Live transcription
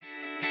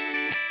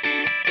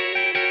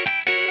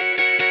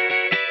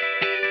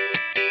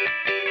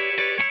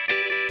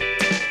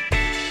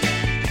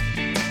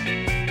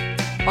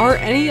Are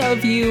any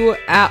of you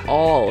at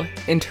all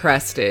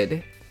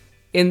interested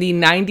in the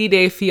 90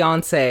 Day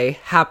Fiancé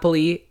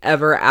Happily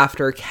Ever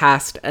After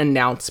cast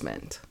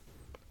announcement?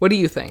 What do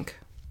you think?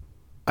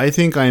 I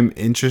think I'm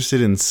interested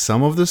in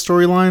some of the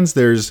storylines.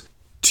 There's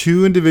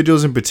two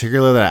individuals in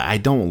particular that I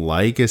don't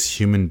like as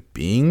human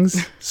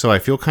beings, so I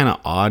feel kind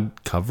of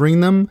odd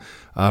covering them.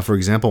 For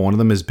example, one of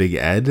them is Big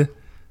Ed.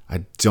 I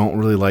don't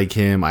really like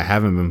him. I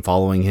haven't been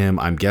following him.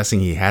 I'm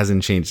guessing he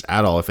hasn't changed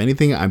at all. If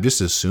anything, I'm just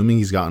assuming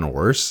he's gotten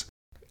worse.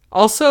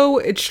 Also,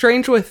 it's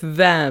strange with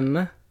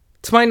them.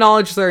 To my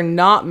knowledge, they're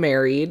not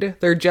married.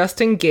 They're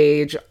just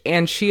engaged,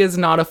 and she is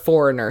not a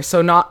foreigner.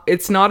 So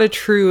it's not a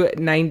true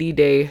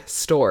 90-day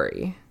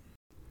story.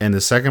 And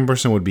the second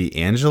person would be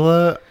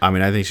Angela. I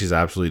mean, I think she's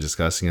absolutely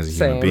disgusting as a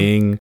human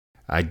being.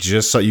 I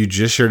just saw you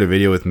just shared a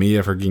video with me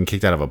of her getting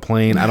kicked out of a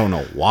plane. I don't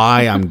know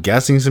why. I'm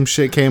guessing some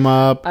shit came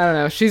up. I don't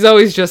know. She's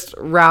always just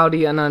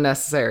rowdy and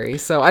unnecessary.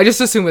 So I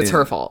just assume it's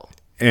her fault.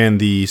 And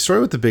the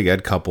story with the Big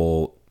Ed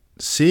couple,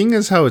 seeing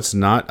as how it's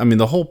not, I mean,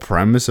 the whole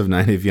premise of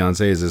 90 Day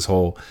Fiancé is this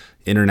whole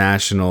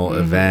international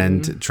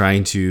event,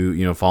 trying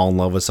to, fall in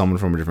love with someone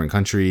from a different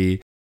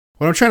country.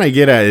 What I'm trying to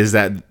get at is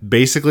that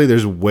basically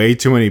there's way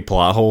too many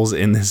plot holes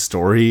in this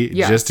story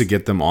just to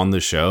get them on the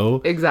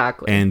show.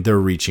 Exactly. And they're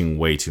reaching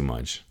way too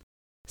much.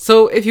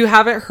 So if you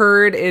haven't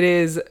heard, it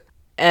is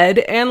Ed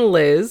and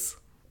Liz,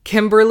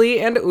 Kimberly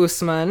and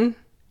Usman,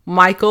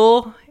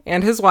 Michael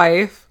and his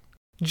wife,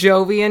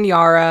 Jovi and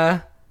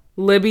Yara,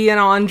 Libby and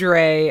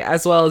Andre,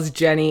 as well as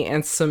Jenny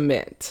and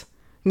Sumit.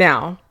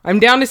 Now, I'm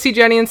down to see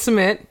Jenny and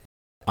Sumit,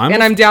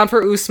 I'm down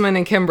for Usman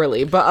and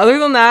Kimberly. But other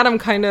than that, I'm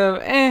kind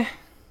of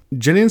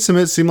Jenny and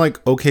Sumit seem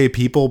like okay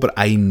people, but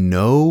I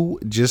know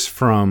just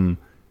from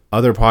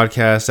other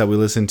podcasts that we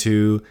listen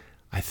to,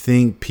 I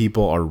think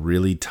people are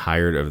really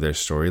tired of their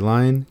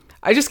storyline.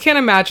 I just can't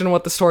imagine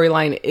what the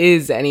storyline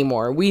is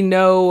anymore. We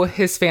know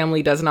his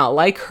family does not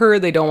like her.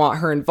 They don't want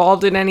her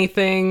involved in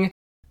anything.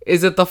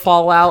 Is it the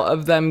fallout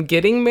of them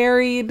getting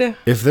married?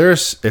 If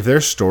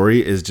their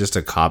story is just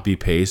a copy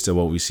paste of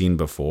what we've seen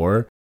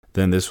before,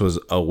 then this was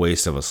a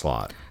waste of a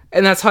slot.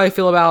 And that's how I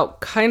feel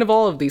about kind of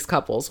all of these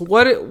couples.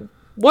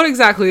 What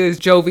exactly is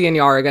Jovi and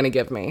Yara going to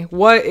give me?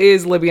 What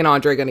is Libby and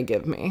Andre going to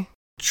give me?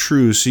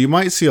 True. So you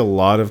might see a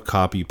lot of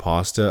copy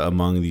pasta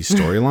among these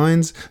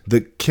storylines.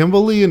 The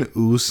Kimberly and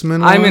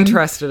Usman I'm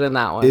interested in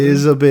that one.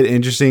 Is a bit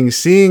interesting.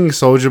 Seeing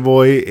Soulja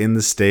Boy in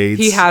the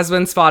States. He has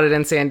been spotted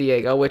in San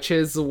Diego, which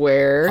is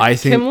where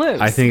Kim lives.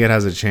 I think it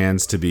has a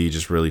chance to be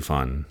just really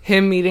fun.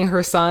 Him meeting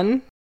her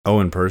son? Oh,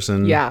 in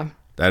person? Yeah.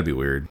 That'd be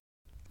weird.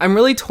 I'm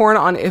really torn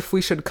on if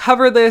we should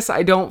cover this.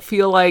 I don't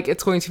feel like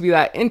it's going to be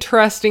that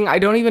interesting. I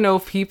don't even know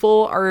if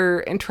people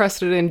are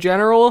interested in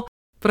general.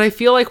 But I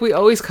feel like we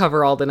always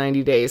cover all the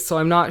 90 days, so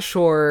I'm not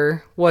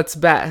sure what's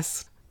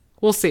best.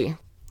 We'll see.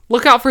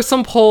 Look out for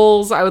some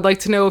polls. I would like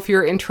to know if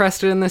you're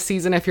interested in this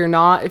season. If you're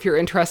not, if you're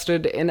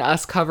interested in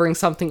us covering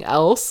something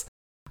else.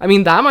 I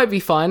mean, that might be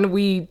fun.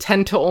 We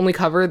tend to only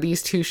cover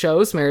these two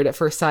shows, Married at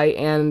First Sight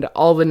and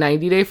all the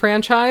 90 Day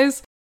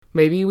franchise.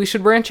 Maybe we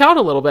should branch out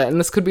a little bit, and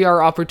this could be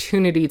our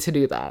opportunity to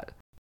do that.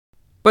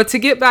 But to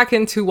get back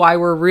into why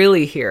we're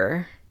really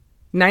here,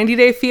 90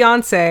 Day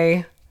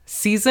Fiancé,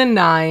 Season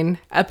 9,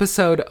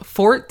 Episode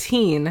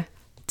 14,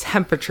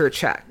 Temperature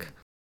Check.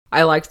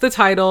 I liked the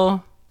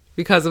title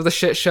because of the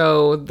shit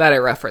show that it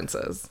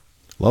references.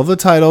 Love the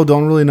title.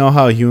 Don't really know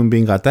how a human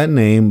being got that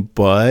name,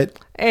 but...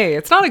 Hey,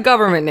 it's not a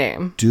government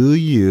name. Do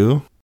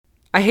you?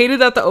 I hated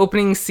that the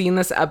opening scene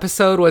this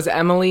episode was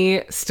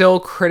Emily still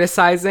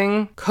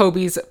criticizing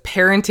Kobe's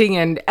parenting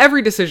and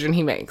every decision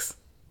he makes.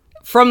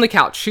 From the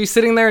couch. She's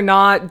sitting there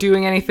not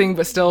doing anything,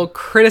 but still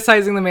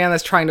criticizing the man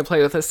that's trying to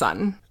play with his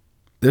son.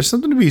 There's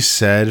something to be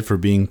said for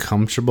being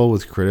comfortable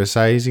with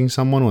criticizing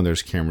someone when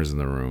there's cameras in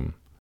the room.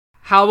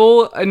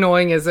 How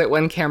annoying is it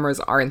when cameras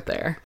aren't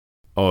there?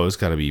 Oh, it's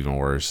got to be even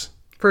worse.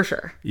 For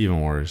sure.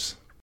 Even worse.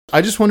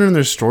 I just wonder in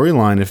their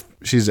storyline if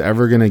she's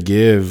ever going to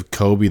give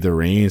Kobe the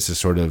reins to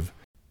sort of,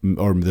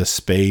 or the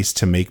space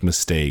to make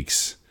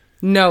mistakes.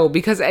 No,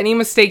 because any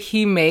mistake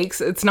he makes,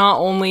 it's not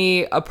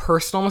only a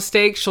personal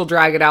mistake, she'll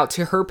drag it out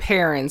to her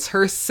parents,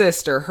 her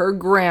sister, her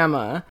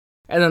grandma,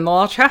 and then they'll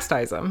all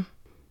chastise him.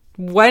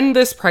 When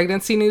this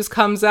pregnancy news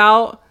comes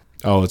out,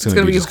 it's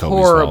going to be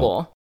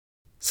horrible.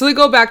 So they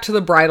go back to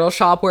the bridal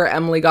shop where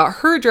Emily got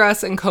her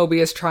dress and Kobe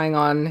is trying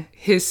on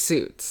his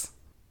suits.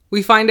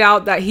 We find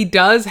out that he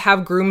does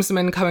have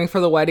groomsmen coming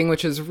for the wedding,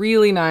 which is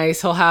really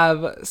nice. He'll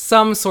have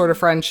some sort of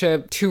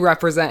friendship to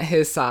represent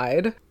his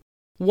side.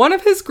 One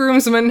of his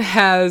groomsmen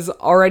has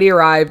already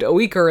arrived a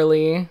week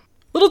early. A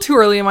little too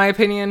early in my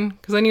opinion,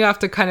 because then you have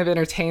to kind of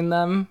entertain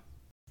them.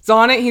 He's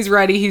on it, he's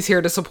ready, he's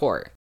here to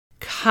support.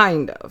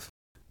 Kind of.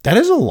 That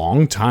is a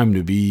long time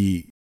to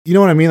be... You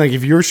know what I mean? Like,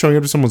 if you were showing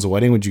up to someone's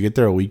wedding, would you get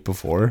there a week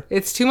before?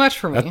 It's too much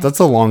for me. That's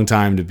a long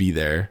time to be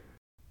there.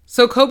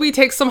 So Kobe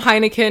takes some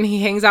Heineken,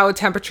 he hangs out with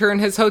Temperature in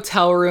his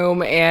hotel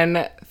room,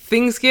 and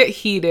things get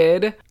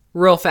heated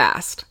real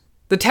fast.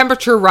 The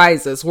temperature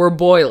rises, we're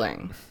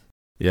boiling.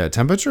 Yeah,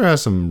 Temperature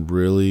has some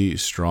really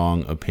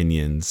strong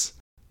opinions.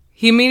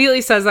 He immediately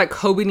says that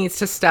Kobe needs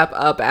to step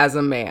up as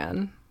a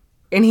man.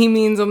 And he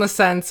means in the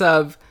sense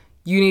of,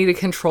 you need to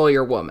control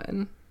your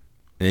woman.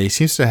 He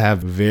seems to have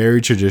very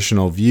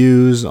traditional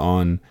views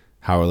on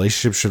how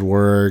relationships should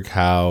work,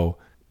 how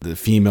the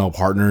female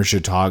partner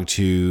should talk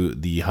to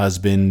the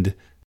husband.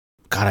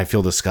 God, I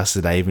feel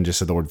disgusted. I even just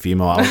said the word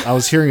female. I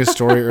was hearing a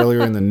story earlier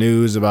in the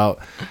news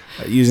about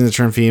using the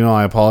term female.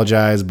 I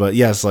apologize. But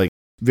yes, like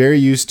very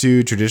used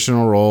to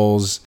traditional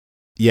roles.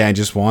 Yeah, and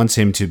just wants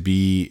him to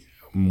be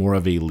more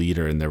of a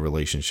leader in their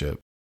relationship.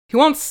 He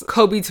wants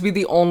Kobe to be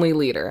the only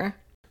leader.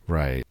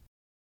 Right.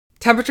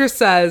 Temperature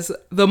says,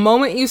 the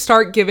moment you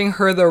start giving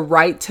her the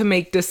right to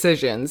make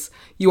decisions,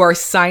 you are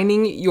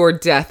signing your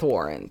death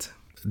warrant.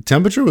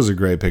 Temperature was a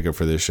great pickup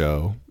for this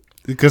show.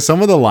 Because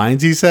some of the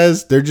lines he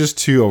says, they're just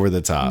too over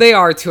the top. They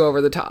are too over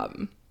the top.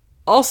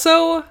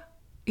 Also,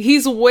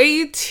 he's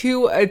way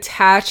too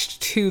attached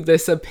to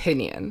this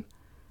opinion.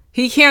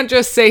 He can't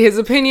just say his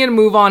opinion,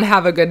 move on,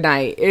 have a good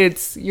night.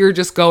 You're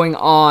just going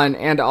on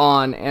and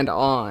on and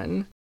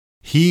on.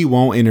 He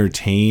won't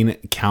entertain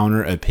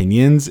counter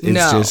opinions.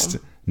 It's just,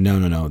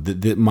 no.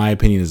 My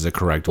opinion is the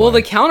correct one. Well,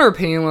 the counter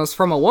opinion was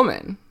from a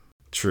woman.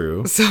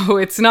 True. So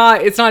it's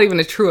not even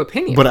a true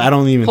opinion. But I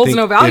don't even Holds think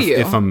no value.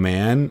 If a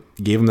man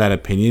gave him that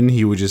opinion,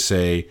 he would just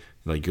say,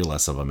 like, you're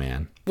less of a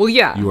man. Well,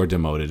 yeah. You are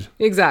demoted.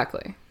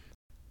 Exactly.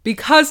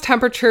 Because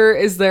Temperature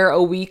is there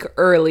a week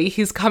early,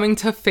 he's coming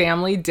to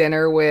family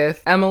dinner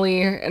with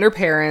Emily and her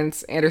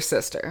parents and her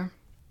sister.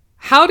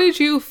 How did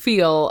you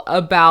feel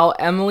about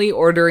Emily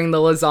ordering the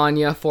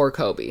lasagna for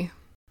Kobe?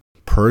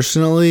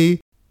 Personally,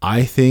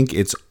 I think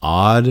it's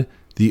odd.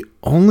 The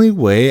only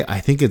way I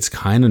think it's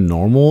kind of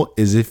normal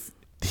is if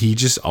he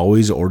just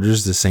always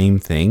orders the same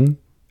thing.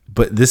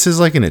 But this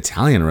is like an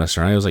Italian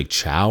restaurant. It was like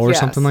Chow or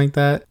something like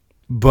that.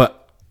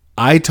 But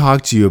I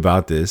talked to you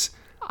about this.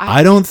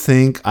 I don't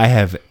think I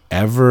have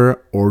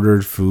ever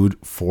ordered food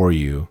for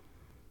you.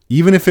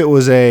 Even if it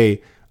was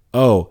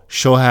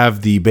she'll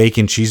have the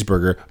bacon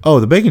cheeseburger.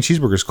 Oh, the bacon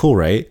cheeseburger is cool,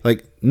 right?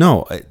 Like,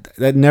 no,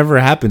 that never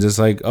happens. It's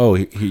like,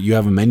 you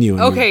have a menu.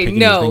 And okay,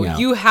 no,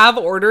 you have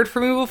ordered for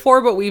me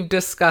before, but we've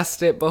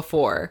discussed it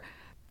before.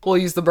 We'll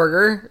use the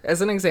burger as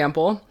an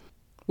example.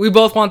 We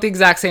both want the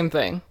exact same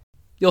thing.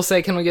 You'll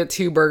say, can we get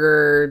 2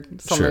 burger,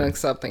 something like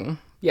something.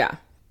 Yeah.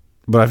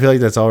 But I feel like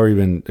that's already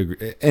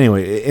been...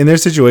 Anyway, in their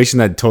situation,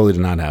 that totally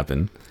did not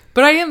happen.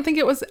 But I didn't think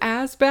it was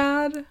as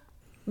bad.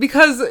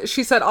 Because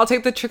she said, I'll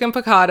take the chicken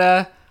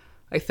piccata,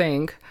 I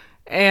think.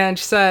 And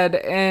she said,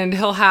 and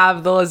he'll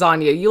have the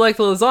lasagna. You like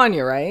the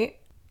lasagna, right?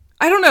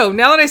 I don't know.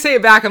 Now that I say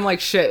it back, I'm like,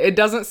 shit. It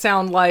doesn't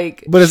sound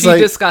like she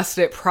discussed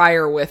it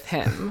prior with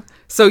him.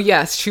 So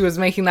yes, she was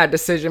making that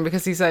decision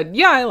because he said,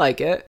 yeah, I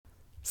like it.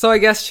 So I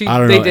guess they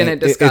didn't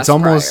discuss it's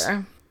almost,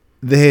 prior.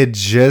 They had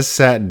just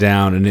sat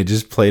down and it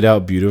just played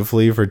out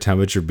beautifully for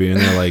Temperature being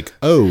there like,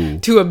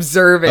 to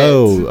observe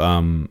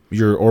it.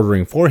 You're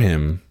ordering for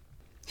him.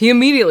 He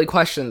immediately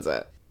questions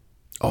it.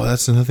 Oh,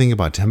 that's another thing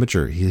about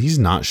Temperature. He's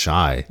not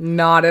shy.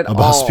 Not at all.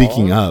 About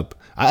speaking up.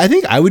 I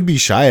think I would be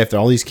shy if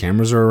all these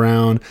cameras are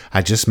around.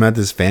 I just met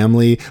this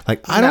family.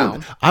 Like,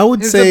 I would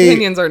His say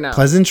opinions are no.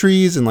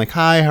 Pleasantries and like,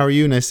 hi, how are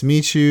you? Nice to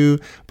meet you.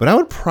 But I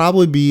would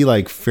probably be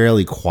like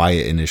fairly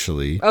quiet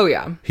initially. Oh,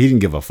 yeah. He didn't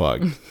give a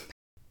fuck.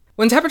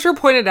 When Temperature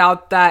pointed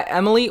out that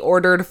Emily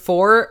ordered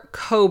for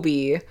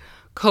Kobe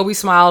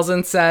smiles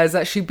and says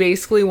that she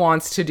basically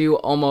wants to do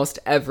almost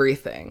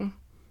everything.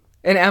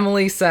 And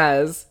Emily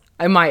says,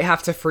 I might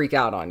have to freak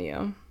out on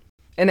you.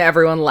 And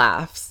everyone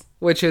laughs,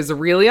 which is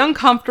really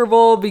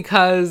uncomfortable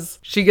because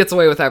she gets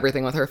away with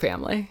everything with her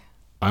family.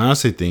 I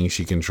honestly think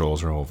she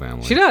controls her whole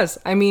family. She does.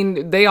 I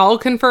mean, they all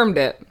confirmed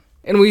it.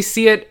 And we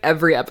see it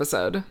every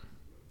episode.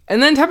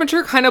 And then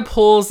Temperature kind of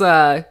pulls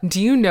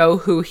do you know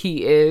who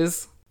he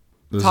is?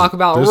 Talk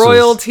about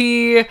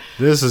royalty.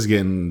 This is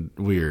getting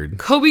weird.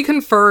 Kobe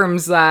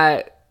confirms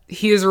that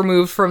he is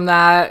removed from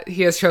that.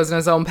 He has chosen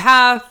his own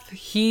path.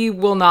 He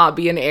will not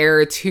be an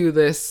heir to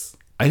this.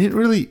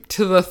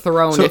 To the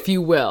throne, if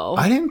you will.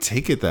 I didn't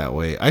take it that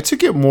way. I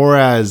took it more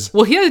as...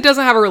 Well, he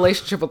doesn't have a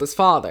relationship with his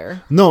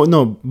father.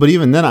 No. But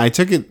even then, I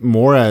took it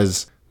more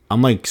as...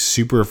 I'm like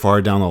super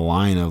far down the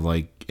line of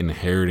like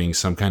inheriting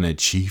some kind of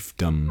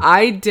chiefdom.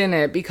 I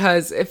didn't,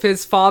 because if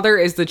his father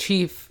is the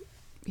chief...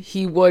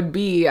 he would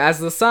be, as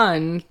the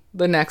son,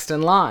 the next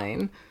in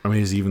line. I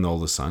mean, is he even the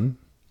oldest son?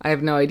 I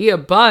have no idea,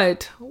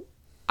 but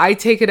I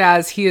take it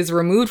as he is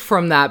removed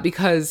from that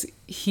because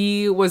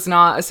he was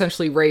not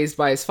essentially raised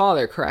by his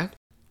father, correct?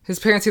 His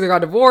parents either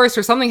got divorced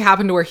or something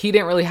happened to where he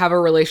didn't really have a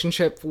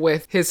relationship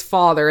with his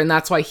father, and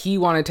that's why he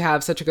wanted to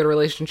have such a good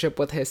relationship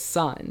with his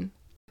son.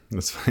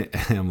 That's why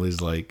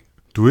Emily's like,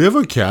 do we have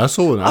a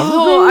castle in Africa?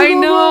 Oh, I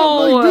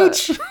know. Like,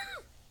 bitch.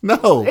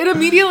 No. It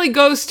immediately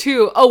goes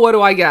to, what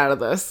do I get out of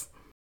this?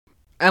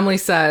 Emily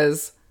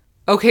says,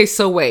 okay,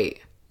 so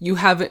wait, you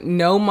have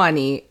no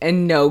money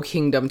and no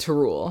kingdom to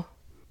rule.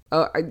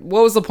 What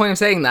was the point of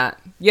saying that?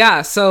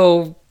 Yeah,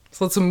 so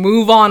let's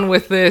move on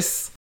with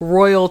this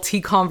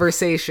royalty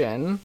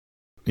conversation.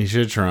 You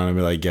should turn around and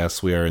be like,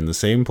 yes, we are in the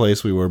same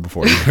place we were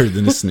before you heard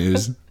the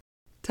snooze.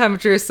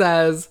 Temperature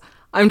says,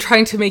 I'm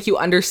trying to make you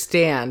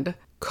understand.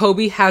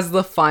 Kobe has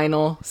the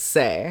final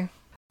say.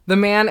 The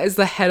man is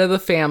the head of the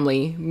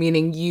family,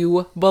 meaning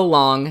you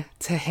belong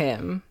to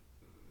him.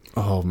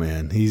 Oh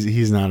man,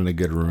 he's not in a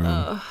good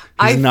room.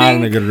 He's not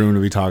in a good room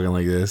to be talking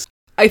like this.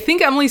 I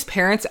think Emily's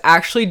parents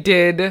actually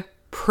did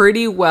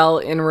pretty well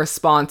in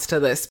response to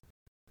this.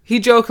 He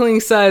jokingly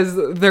says,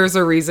 "There's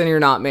a reason you're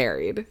not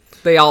married."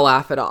 They all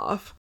laugh it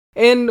off.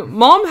 And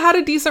Mom had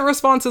a decent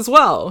response as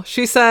well.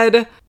 She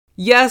said,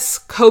 "Yes,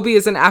 Kobe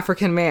is an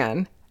African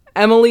man.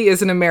 Emily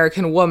is an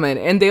American woman,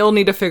 and they'll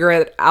need to figure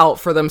it out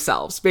for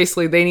themselves."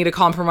 Basically, they need to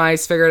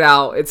compromise, figure it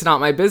out. It's not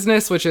my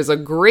business, which is a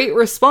great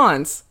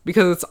response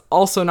because it's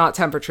also not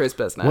Temperature's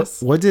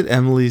business. What did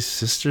Emily's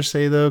sister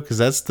say, though? Because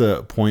that's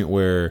the point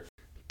where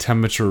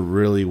Temperature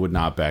really would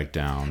not back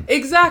down.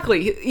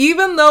 Exactly.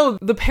 Even though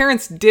the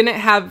parents didn't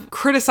have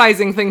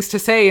criticizing things to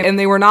say and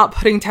they were not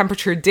putting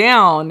Temperature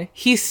down,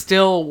 he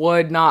still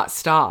would not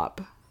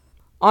stop.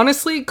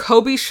 Honestly,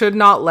 Kobe should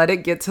not let it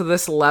get to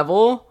this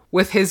level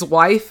with his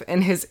wife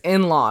and his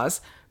in-laws,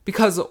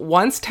 because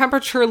once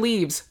Temperature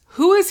leaves,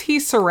 who is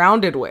he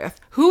surrounded with?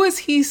 Who is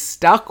he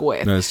stuck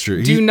with? That's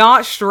true. Do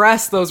not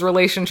stress those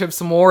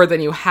relationships more than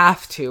you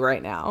have to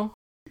right now.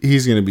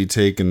 He's going to be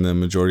taking the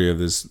majority of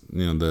this,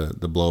 the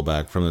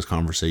blowback from this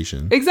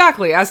conversation.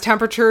 Exactly, as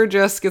Temperature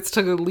just gets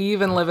to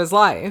leave and live his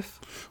life.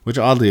 Which,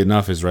 oddly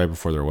enough, is right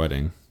before their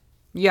wedding.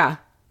 Yeah,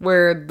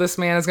 where this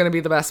man is going to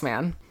be the best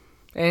man.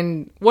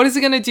 And what is he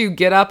going to do?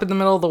 Get up in the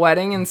middle of the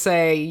wedding and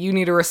say, "You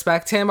need to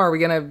respect him"? Are we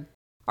going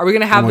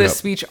to have this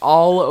speech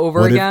all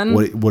over again?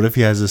 What if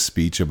he has a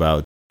speech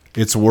about,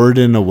 it's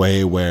worded in a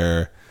way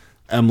where,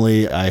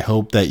 "Emily, I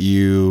hope that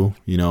you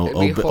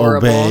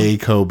obey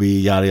Kobe,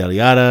 yada, yada,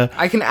 yada."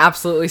 I can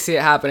absolutely see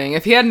it happening.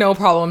 If he had no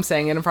problem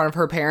saying it in front of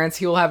her parents,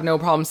 he will have no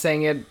problem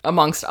saying it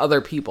amongst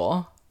other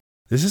people.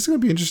 This is going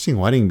to be an interesting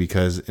wedding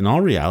because in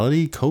all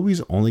reality,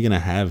 Kobe's only going to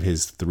have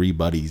his 3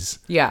 buddies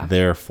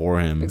there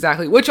for him.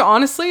 Exactly. Which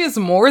honestly is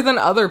more than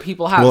other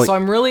people have. So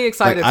I'm really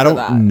excited for that.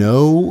 I don't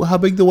know how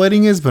big the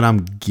wedding is, but I'm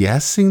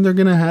guessing they're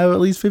going to have at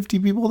least 50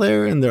 people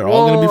there and they're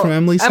all going to be from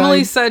Emily's side.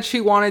 Emily said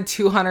she wanted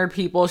 200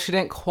 people. She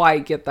didn't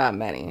quite get that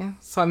many.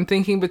 So I'm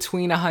thinking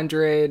between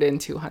 100 and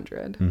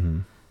 200. Mm-hmm.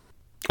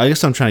 I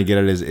guess what I'm trying to get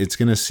at is it's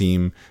going to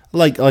seem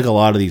like a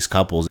lot of these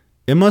couples,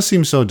 it must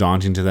seem so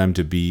daunting to them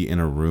to be in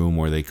a room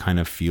where they kind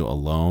of feel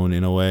alone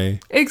in a way.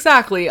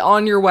 Exactly.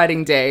 On your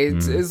wedding day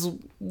is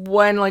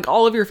when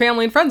all of your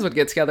family and friends would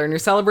get together and you're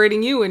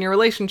celebrating you and your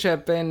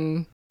relationship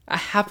and a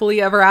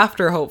happily ever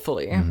after,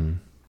 hopefully. Mm-hmm.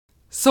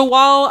 So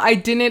while I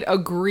didn't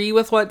agree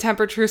with what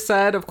Temperature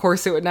said, of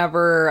course it would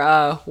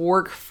never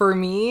work for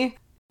me.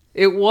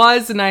 It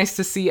was nice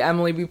to see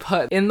Emily be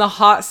put in the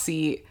hot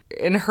seat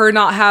and her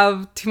not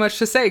have too much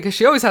to say, because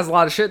she always has a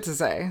lot of shit to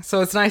say.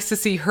 So it's nice to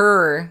see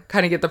her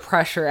kind of get the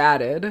pressure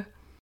added.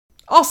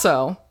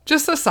 Also,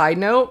 just a side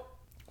note,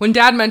 when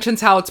Dad mentions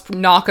how it's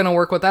not going to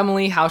work with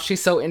Emily, how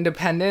she's so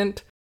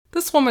independent,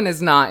 this woman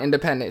is not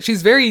independent.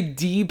 She's very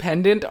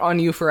dependent on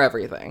you for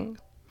everything.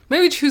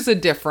 Maybe choose a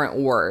different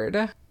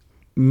word.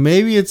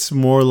 Maybe it's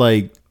more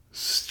like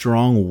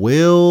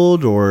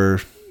strong-willed or...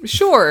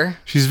 Sure.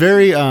 She's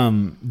very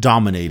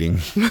dominating.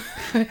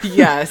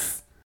 Yes.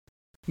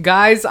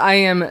 Guys, I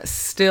am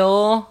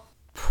still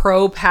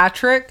pro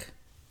Patrick.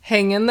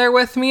 Hang in there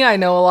with me. I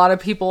know a lot of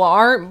people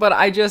aren't, but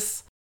I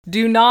just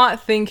do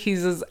not think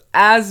he's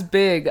as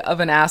big of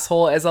an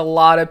asshole as a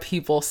lot of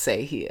people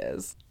say he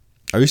is.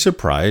 Are you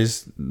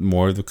surprised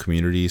more of the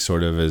community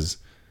sort of is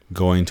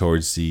going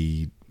towards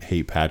the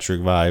hate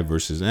Patrick vibe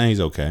versus,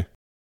 he's okay?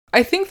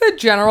 I think the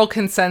general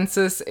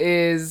consensus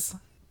is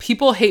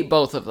people hate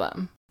both of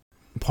them.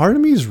 Part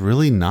of me is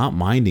really not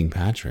minding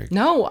Patrick.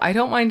 No, I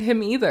don't mind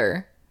him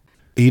either.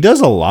 He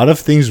does a lot of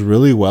things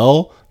really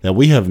well that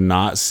we have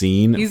not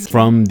seen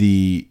from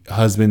the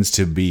husbands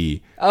to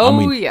be.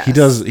 Yes.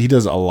 He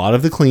does a lot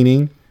of the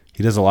cleaning.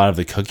 He does a lot of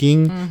the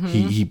cooking. Mm-hmm.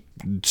 He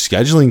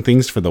scheduling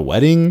things for the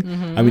wedding.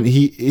 Mm-hmm.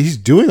 He's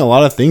doing a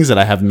lot of things that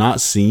I have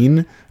not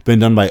seen been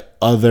done by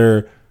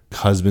other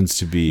husbands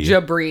to be.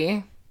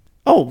 Jabri.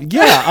 Oh,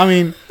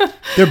 yeah.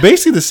 They're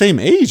basically the same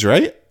age,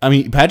 right?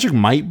 Patrick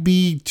might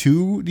be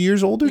 2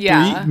 years older.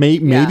 Yeah. 3,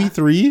 maybe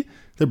 3.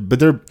 But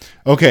they're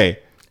okay.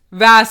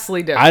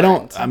 Vastly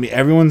different.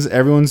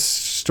 Everyone's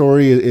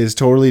story is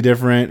totally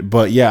different.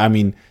 But yeah,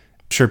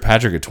 sure,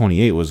 Patrick at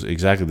 28 was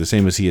exactly the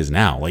same as he is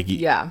now.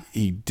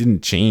 He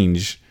didn't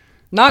change.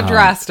 Not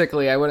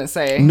drastically, I wouldn't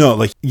say.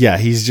 No,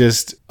 he's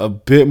just a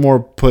bit more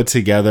put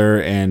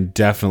together and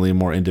definitely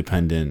more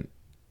independent.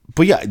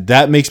 But yeah,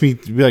 that makes me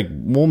be like,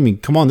 well,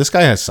 come on, this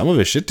guy has some of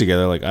his shit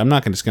together. I'm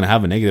not just going to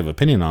have a negative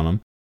opinion on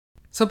him.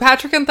 So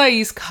Patrick and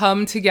Thais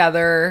come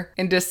together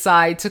and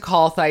decide to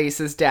call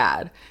Thais'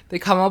 dad. They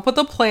come up with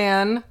a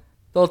plan.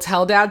 They'll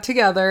tell Dad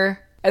together.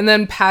 And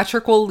then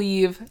Patrick will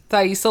leave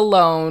Thais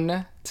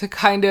alone to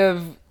kind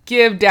of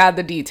give Dad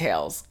the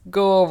details.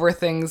 Go over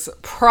things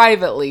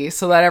privately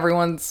so that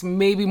everyone's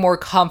maybe more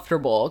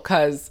comfortable,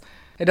 because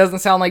it doesn't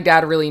sound like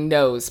Dad really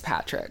knows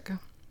Patrick.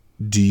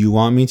 Do you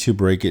want me to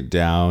break it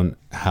down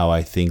how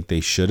I think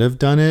they should have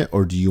done it?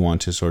 Or do you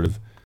want to sort of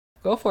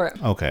Go for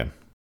it. Okay.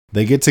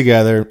 They get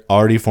together,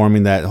 already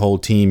forming that whole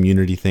team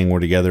unity thing. We're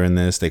together in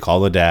this. They call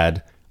the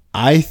dad.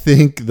 I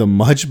think the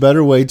much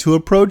better way to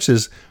approach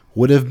this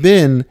would have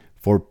been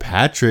for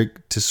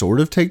Patrick to sort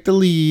of take the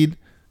lead.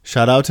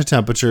 Shout out to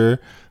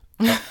Temperature.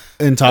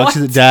 And talk to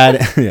the dad.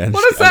 Yeah,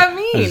 what does that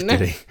mean? I'm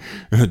just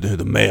kidding.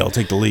 The male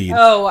take the lead.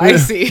 Oh, I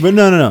see. But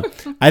no.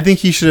 I think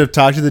he should have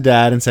talked to the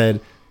dad and said,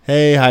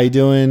 "Hey, how you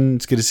doing?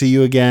 It's good to see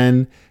you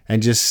again."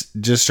 And just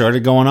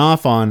started going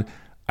off on,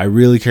 "I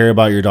really care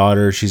about your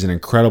daughter. She's an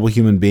incredible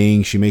human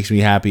being. She makes me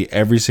happy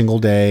every single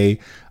day.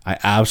 I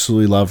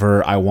absolutely love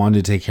her. I want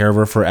to take care of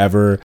her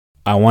forever.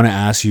 I want to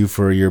ask you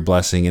for your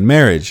blessing in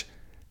marriage."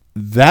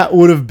 That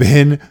would have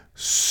been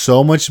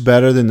so much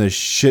better than the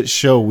shit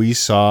show we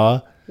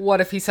saw.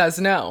 What if he says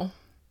no?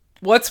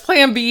 What's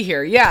plan B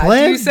here? Yeah,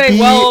 Plan you say, B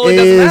well, it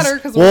doesn't matter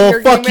because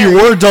well, fuck you,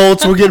 we're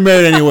adults, we're getting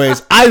married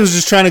anyways. I was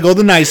just trying to go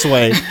the nice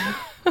way.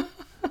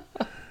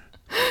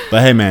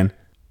 But hey, man,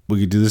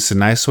 we could do this a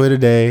nice way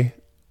today,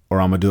 or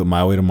I'm gonna do it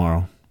my way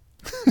tomorrow.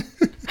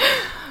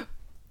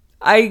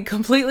 I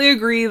completely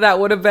agree. That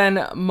would have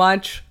been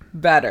much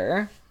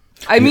better.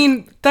 I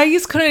mean,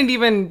 Thais couldn't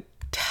even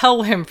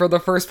tell him for the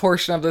first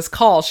portion of this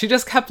call. She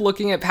just kept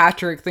looking at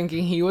Patrick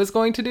thinking he was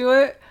going to do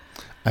it.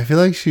 I feel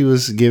like she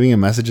was giving him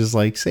messages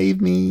like,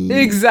 "Save me."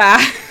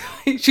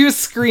 Exactly. She was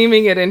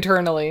screaming it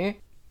internally.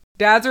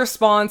 Dad's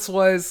response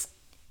was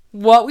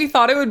what we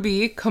thought it would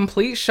be,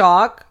 complete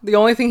shock. The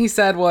only thing he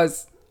said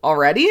was,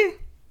 "Already?"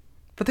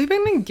 But they've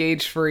been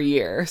engaged for a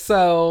year,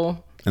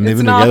 so and they've it's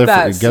been not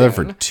together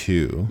for soon.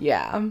 2.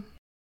 Yeah.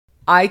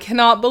 I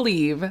cannot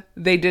believe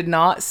they did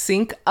not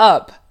sync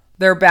up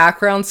their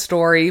background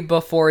story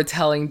before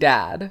telling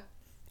Dad.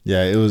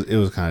 Yeah, it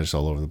was kind of just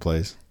all over the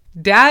place.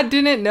 Dad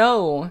didn't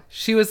know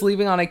she was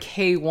leaving on a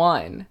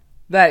K-1,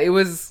 that it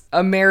was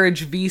a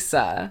marriage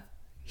visa.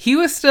 He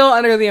was still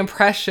under the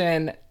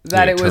impression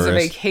that it was a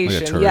vacation.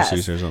 Like a tourist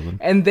visa or something.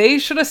 And they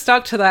should have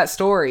stuck to that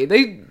story.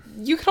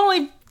 You can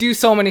only do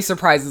so many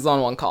surprises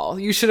on one call.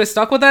 You should have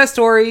stuck with that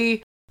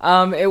story.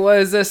 It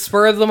was a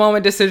spur of the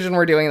moment decision.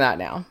 We're doing that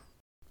now.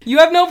 You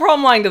have no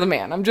problem lying to the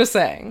man. I'm just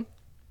saying.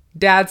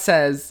 Dad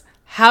says,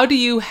 "How do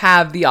you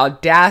have the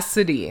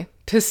audacity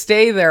to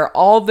stay there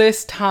all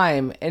this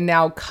time and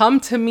now come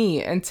to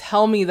me and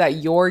tell me that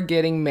you're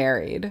getting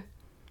married?"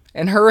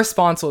 And her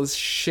response was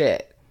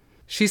shit.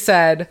 She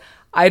said,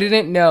 "I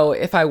didn't know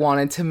if I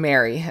wanted to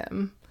marry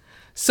him."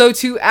 So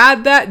to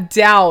add that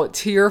doubt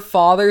to your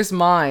father's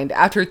mind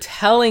after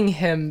telling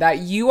him that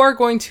you are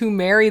going to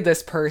marry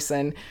this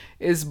person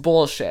is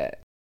bullshit.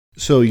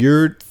 So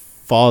your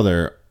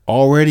father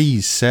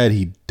already said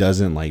he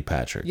doesn't like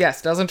Patrick.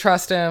 Yes, doesn't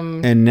trust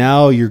him. And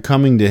now you're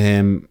coming to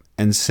him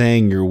and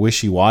saying you're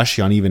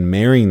wishy-washy on even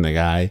marrying the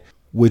guy,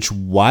 which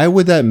why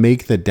would that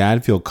make the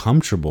dad feel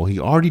comfortable? He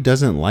already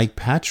doesn't like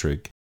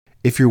Patrick.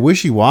 If you're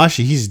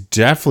wishy-washy, he's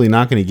definitely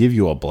not going to give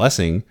you a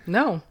blessing.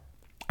 No.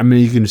 I mean,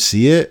 you can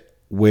see it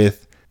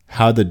with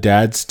how the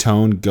dad's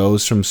tone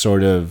goes from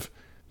sort of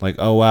like,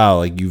 "Oh, wow,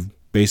 like you've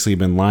basically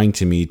been lying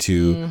to me,"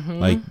 to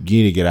like,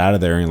 "You need to get out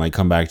of there and like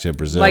come back to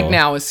Brazil." Like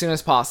now, as soon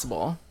as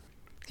possible.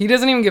 He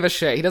doesn't even give a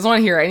shit. He doesn't want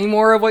to hear any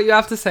more of what you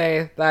have to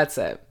say. That's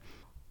it.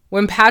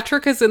 When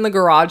Patrick is in the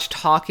garage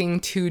talking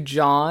to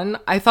John,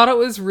 I thought it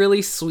was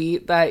really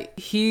sweet that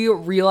he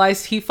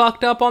realized he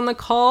fucked up on the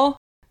call,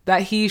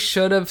 that he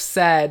should have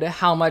said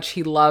how much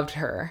he loved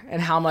her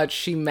and how much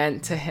she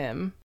meant to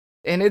him.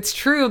 And it's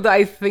true that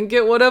I think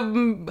it would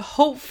have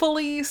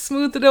hopefully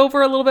smoothed it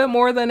over a little bit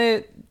more than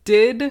it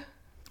did.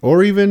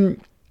 Or even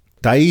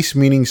Thais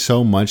meaning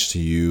so much to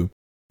you,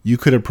 you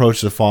could approach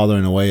the father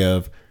in a way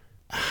of,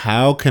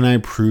 "How can I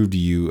prove to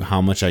you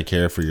how much I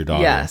care for your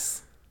daughter?"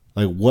 Yes.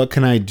 Like, what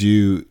can I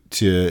do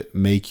to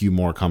make you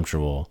more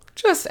comfortable?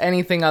 Just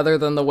anything other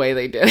than the way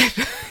they did it.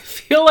 I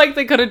feel like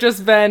they could have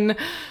just been...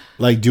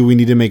 Like, do we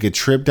need to make a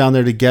trip down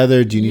there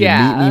together? Do you need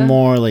to meet me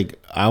more? Like,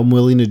 I'm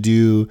willing to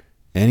do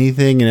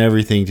anything and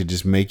everything to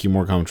just make you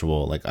more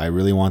comfortable. Like, I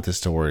really want this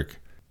to work.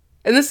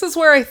 And this is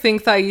where I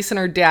think Thais and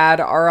her dad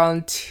are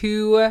on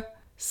two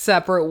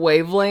separate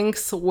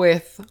wavelengths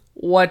with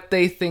what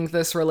they think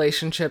this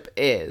relationship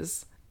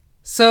is.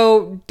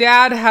 So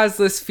Dad has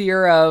this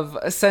fear of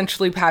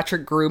essentially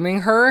Patrick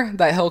grooming her,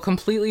 that he'll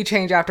completely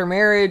change after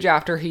marriage,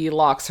 after he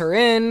locks her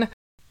in.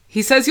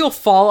 He says you'll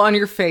fall on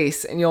your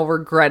face and you'll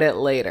regret it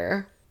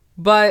later.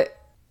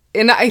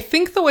 And I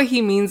think the way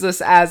he means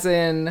this as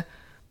in,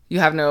 you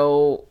have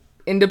no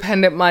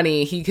independent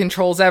money, he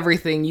controls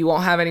everything, you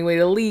won't have any way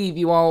to leave,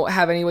 you won't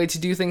have any way to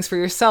do things for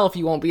yourself,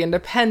 you won't be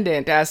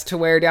independent, as to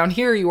where down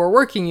here you were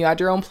working, you had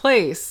your own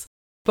place.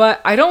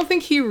 But I don't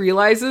think he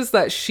realizes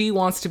that she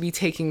wants to be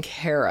taken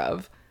care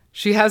of.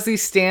 She has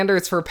these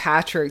standards for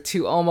Patrick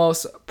to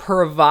almost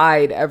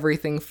provide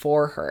everything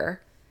for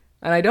her.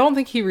 And I don't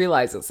think he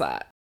realizes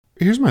that.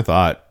 Here's my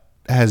thought.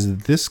 Has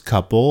this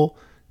couple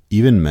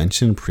even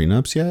mentioned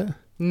prenups yet?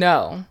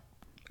 No.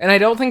 And I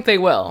don't think they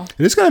will.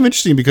 It is kind of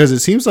interesting because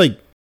it seems like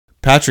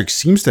Patrick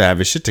seems to have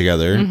his shit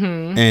together.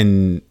 Mm-hmm.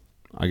 And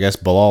I guess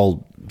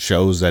Bilal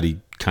shows that he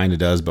kind of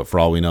does. But for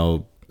all we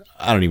know,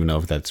 I don't even know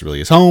if that's really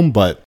his home.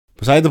 But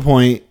Beside the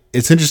point,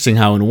 it's interesting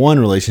how in one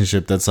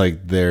relationship that's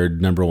like their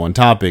number one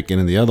topic, and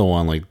in the other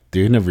one, like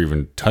they never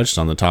even touched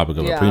on the topic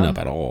of a prenup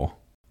at all.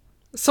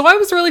 So I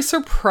was really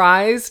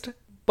surprised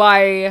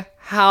by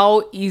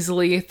how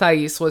easily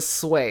Thais was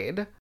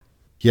swayed.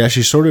 Yeah,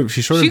 she sort of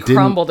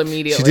crumbled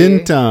immediately. She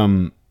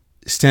didn't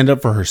stand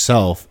up for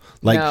herself.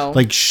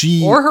 Like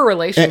she or her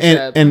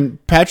relationship.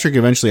 And Patrick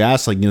eventually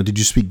asked, like, did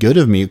you speak good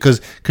of me? Because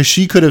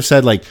she could have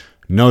said, like,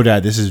 no,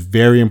 Dad, this is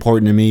very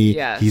important to me.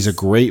 Yes. He's a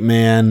great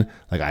man.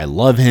 Like, I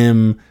love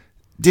him.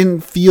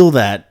 Didn't feel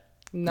that.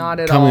 Not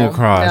at coming all.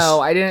 Across.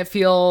 No, I didn't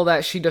feel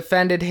that she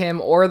defended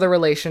him or the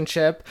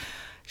relationship.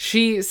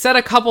 She said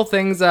a couple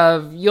things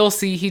of, you'll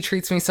see, he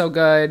treats me so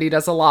good. He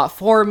does a lot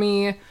for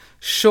me.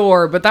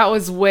 Sure, but that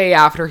was way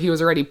after he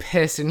was already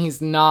pissed and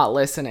he's not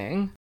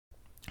listening.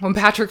 When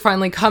Patrick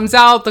finally comes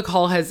out, the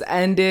call has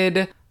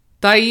ended.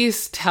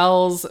 Thais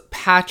tells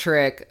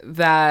Patrick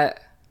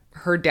that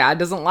her dad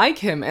doesn't like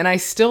him, and I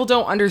still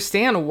don't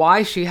understand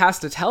why she has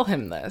to tell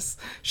him this.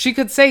 She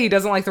could say he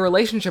doesn't like the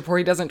relationship or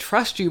he doesn't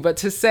trust you, but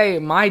to say,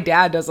 my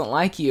dad doesn't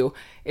like you,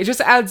 it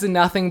just adds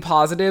nothing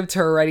positive to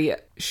a already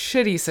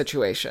shitty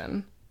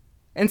situation.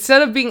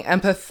 Instead of being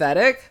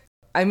empathetic,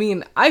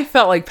 I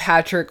felt like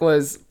Patrick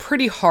was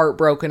pretty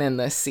heartbroken in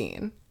this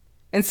scene.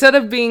 Instead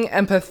of being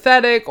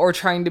empathetic or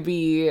trying to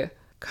be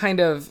kind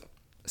of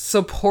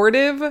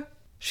supportive,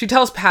 she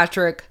tells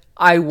Patrick,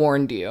 I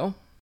warned you.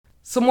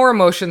 Some more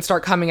emotions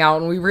start coming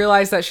out and we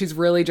realize that she's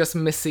really just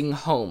missing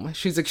home.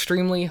 She's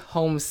extremely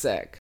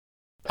homesick.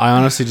 I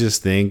honestly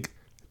just think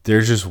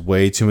there's just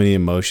way too many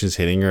emotions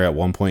hitting her at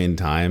one point in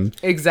time.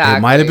 Exactly.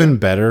 It might have been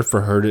better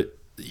for her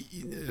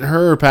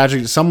or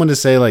Patrick, someone to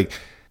say, like,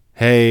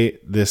 hey,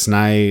 this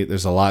night,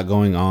 there's a lot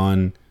going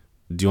on.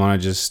 Do you want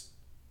to just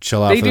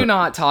chill out? They do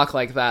not talk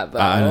like that,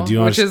 though. Do you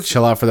want to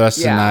chill out for the rest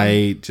of the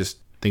night? Just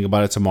think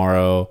about it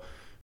tomorrow.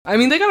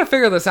 They got to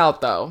figure this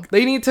out, though.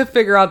 They need to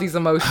figure out these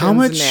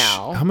emotions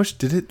now. How much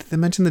did they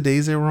mention the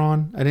days they were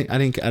on? I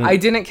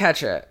didn't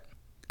catch it.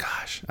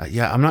 Gosh,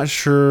 yeah, I'm not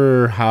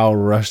sure how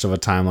rushed of a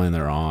timeline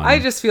they're on. I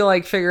just feel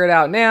like figure it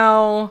out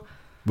now.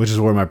 Which is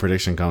where my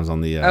prediction comes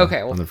on the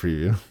on the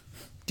preview.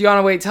 Do you want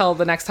to wait till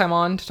the next time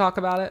on to talk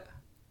about it?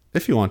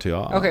 If you want to.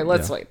 Okay,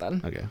 let's wait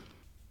then. Okay.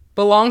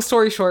 But long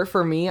story short,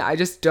 for me, I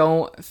just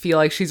don't feel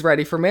like she's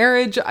ready for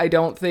marriage. I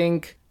don't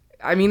think...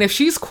 if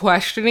she's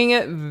questioning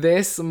it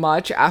this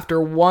much after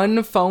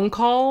one phone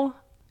call,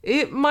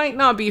 it might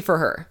not be for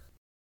her.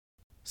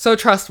 So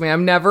trust me,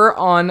 I'm never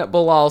on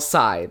Bilal's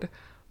side.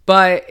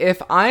 But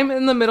if I'm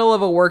in the middle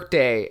of a work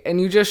day and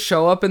you just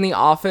show up in the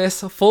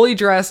office, fully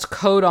dressed,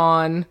 coat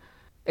on,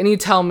 and you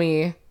tell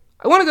me,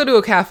 I want to go to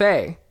a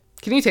cafe.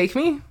 Can you take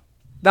me?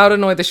 That would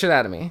annoy the shit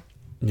out of me.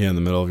 Yeah, in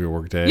the middle of your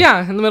work day.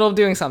 Yeah, in the middle of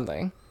doing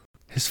something.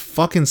 His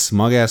fucking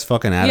smug ass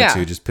fucking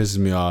attitude just pisses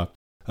me off.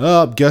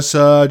 Oh, guess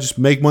just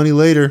make money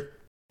later.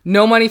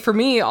 No money for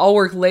me. I'll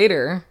work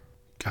later.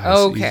 Guys,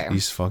 okay.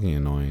 He's fucking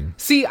annoying.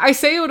 See, I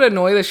say it would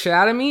annoy the shit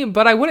out of me,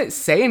 but I wouldn't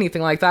say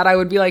anything like that. I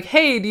would be like,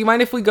 hey, do you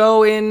mind if we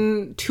go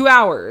in 2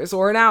 hours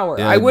or an hour?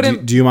 Yeah, I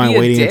wouldn't. Do you mind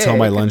waiting until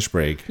my lunch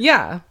break?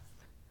 Yeah.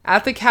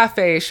 At the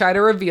cafe,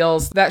 Shida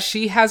reveals that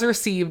she has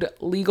received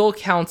legal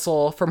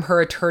counsel from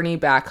her attorney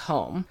back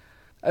home.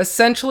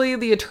 Essentially,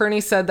 the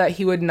attorney said that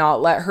he would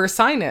not let her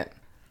sign it,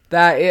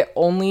 that it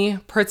only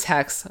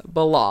protects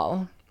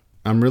Bilal.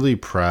 I'm really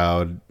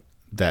proud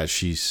that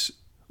she's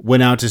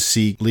went out to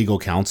seek legal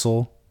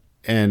counsel,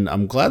 and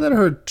I'm glad that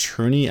her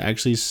attorney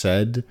actually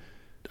said,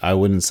 I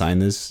wouldn't sign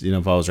this,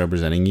 if I was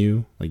representing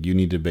you. Like, you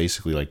need to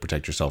basically, like,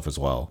 protect yourself as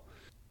well.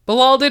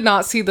 Bilal did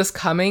not see this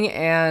coming,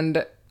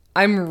 and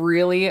I'm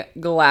really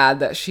glad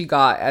that she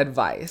got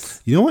advice.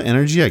 You know what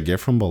energy I get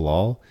from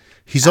Bilal?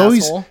 He's Asshole.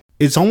 always,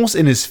 it's almost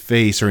in his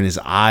face or in his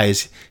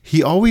eyes.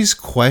 He always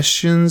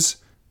questions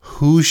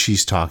who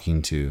she's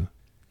talking to.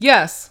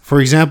 Yes. For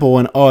example,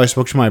 when, I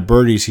spoke to my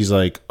birdies, he's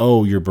like,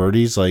 oh, your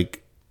birdies?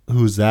 Like,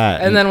 who's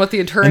that? And then with the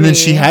attorney. And then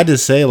she had to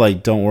say,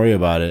 like, don't worry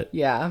about it.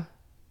 Yeah.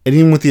 And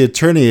even with the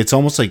attorney, it's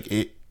almost like,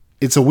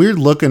 it's a weird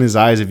look in his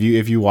eyes. If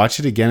you watch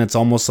it again, it's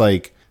almost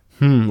like,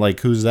 like,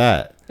 who's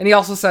that? And he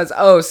also says,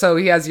 oh, so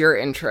he has your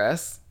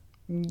interests.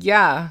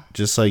 Yeah.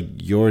 Just like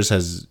yours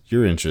has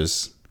your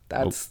interests.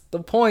 That's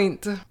the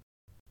point.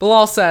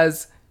 Bilal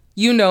says,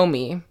 you know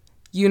me.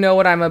 You know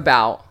what I'm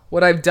about,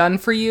 what I've done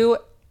for you,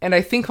 and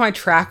I think my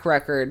track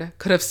record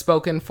could have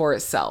spoken for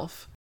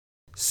itself.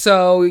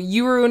 So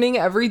you ruining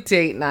every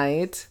date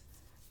night,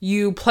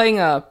 you playing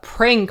a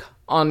prank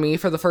on me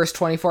for the first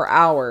 24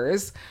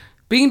 hours,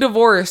 being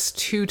divorced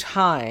 2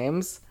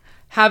 times,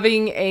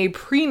 having a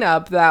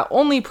prenup that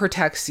only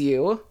protects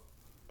you.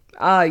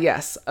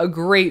 Yes, a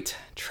great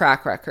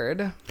track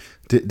record.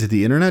 Did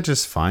the internet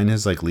just find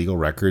his legal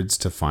records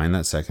to find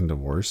that second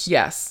divorce?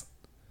 Yes.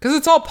 Because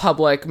it's all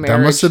public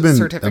marriage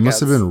certificates. That must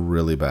have been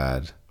really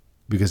bad.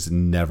 Because it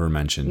never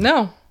mentioned.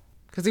 No.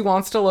 Because he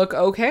wants to look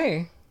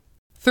okay.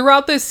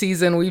 Throughout this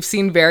season, we've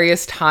seen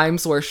various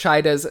times where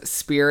Shida's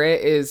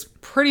spirit is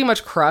pretty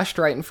much crushed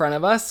right in front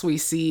of us. We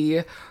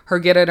see her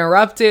get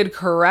interrupted,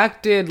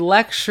 corrected,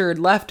 lectured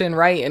left and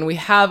right, and we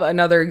have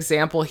another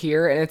example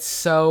here, and it's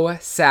so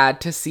sad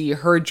to see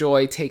her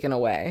joy taken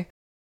away.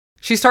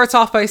 She starts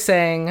off by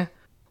saying,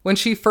 when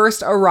she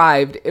first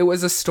arrived, it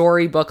was a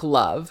storybook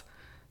love.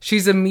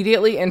 She's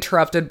immediately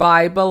interrupted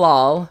by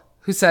Bilal,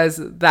 who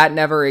says that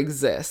never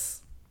exists.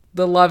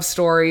 The love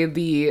story,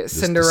 the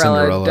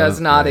Cinderella does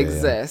not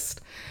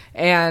exist.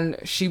 And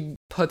she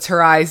puts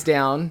her eyes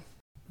down.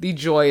 The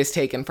joy is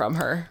taken from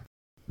her.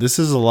 This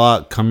is a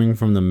lot coming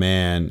from the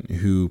man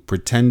who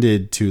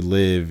pretended to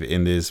live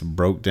in this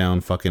broke down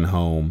fucking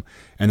home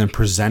and then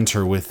present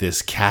her with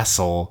this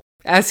castle.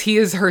 As he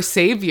is her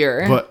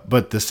savior.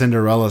 But the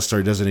Cinderella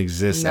story doesn't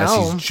exist, No.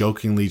 as he's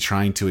jokingly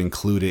trying to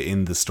include it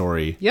in the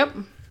story. Yep.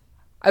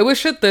 I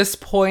wish at this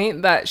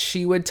point that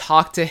she would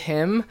talk to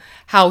him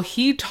how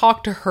he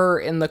talked to her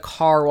in the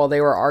car while they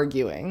were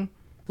arguing.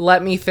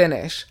 Let me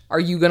finish. Are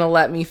you going to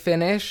let me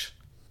finish?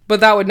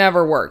 But that would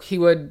never work. He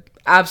would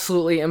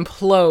absolutely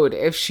implode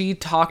if she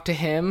talked to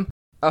him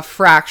a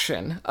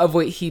fraction of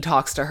what he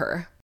talks to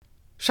her.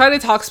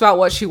 Shida talks about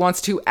what she wants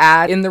to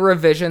add in the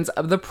revisions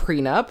of the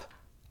prenup,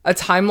 a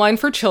timeline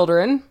for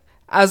children,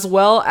 as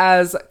well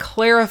as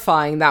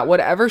clarifying that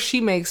whatever she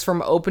makes from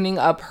opening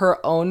up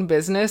her own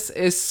business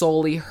is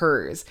solely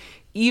hers,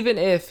 even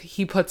if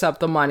he puts up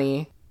the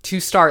money to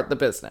start the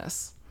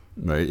business.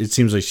 Right. It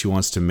seems like she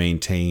wants to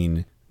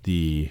maintain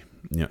the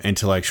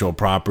intellectual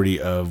property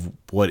of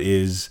what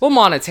is Well,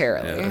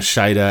 monetarily.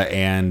 Shida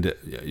and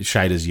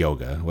Shida's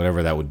yoga,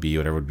 whatever that would be,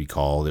 whatever it would be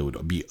called. It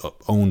would be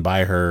owned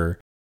by her.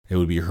 It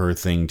would be her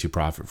thing to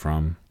profit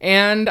from.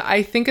 And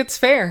I think it's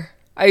fair.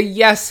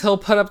 Yes, he'll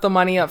put up the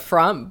money up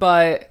front,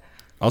 but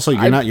also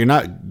you're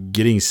not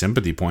getting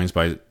sympathy points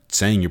by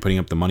saying you're putting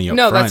up the money up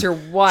front. No, that's your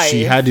wife.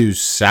 She had to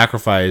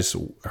sacrifice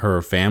her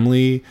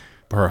family,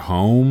 her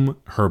home,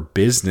 her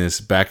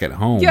business back at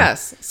home.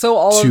 Yes, so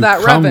all of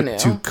that revenue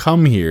to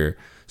come here.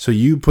 So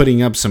you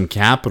putting up some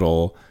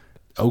capital,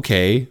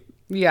 okay?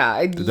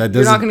 Yeah,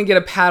 you're not going to get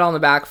a pat on the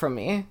back from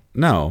me.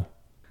 No.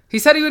 He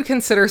said he would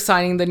consider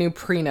signing the new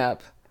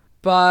prenup,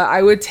 but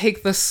I would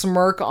take the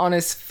smirk on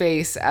his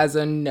face as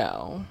a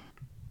no.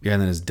 Yeah,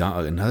 and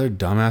then another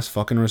dumbass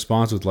fucking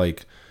response with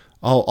like,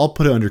 I'll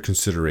put it under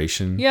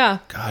consideration. Yeah.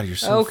 God, you're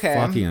so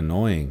fucking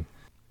annoying.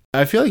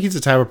 I feel like he's the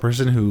type of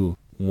person who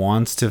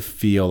wants to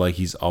feel like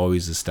he's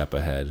always a step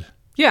ahead.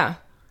 Yeah.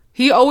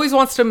 He always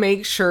wants to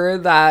make sure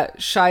that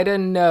Shida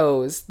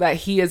knows that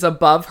he is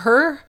above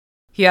her.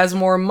 He has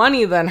more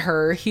money than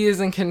her. He is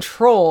in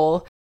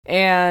control.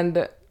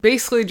 And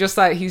basically just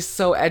that he's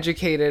so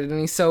educated and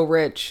he's so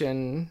rich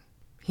and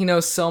he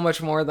knows so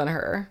much more than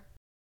her.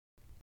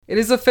 It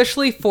is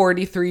officially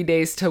 43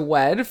 days to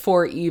wed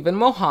for Eve and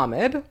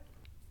Mohammed.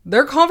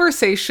 Their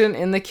conversation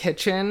in the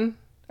kitchen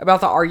about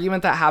the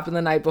argument that happened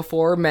the night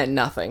before meant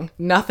nothing.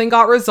 Nothing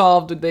got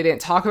resolved. They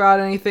didn't talk about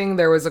anything.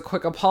 There was a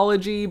quick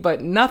apology,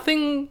 but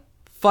nothing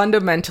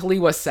fundamentally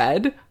was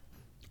said.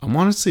 I'm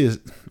honestly,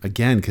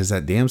 again, because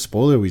that damn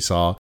spoiler we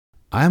saw,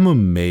 I'm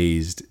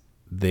amazed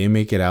they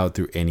make it out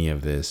through any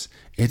of this.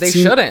 They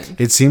shouldn't.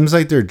 It seems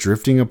like they're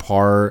drifting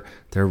apart.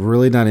 They're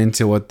really not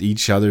into what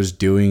each other's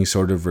doing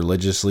sort of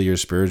religiously or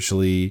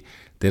spiritually.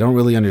 They don't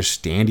really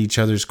understand each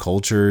other's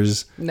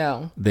cultures.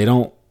 No. They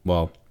don't,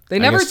 well... They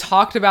never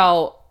talked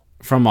about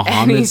from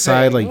Muhammad's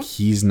side, like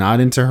he's not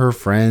into her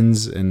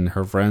friends, and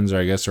her friends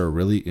are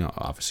really,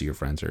 obviously your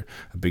friends are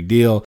a big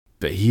deal,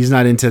 but he's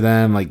not into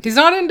them. Like he's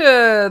not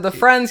into the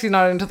friends. He's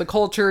not into the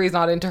culture. He's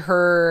not into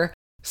her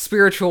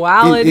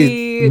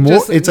spirituality.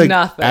 It's like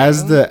nothing.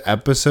 As the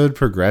episode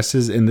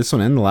progresses, in this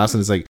one and the last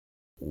one, it's like,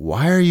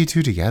 why are you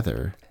two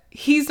together?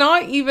 He's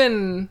not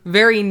even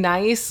very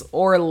nice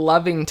or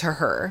loving to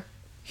her.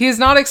 He has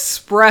not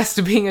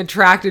expressed being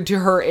attracted to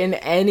her in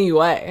any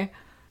way.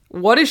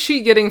 What is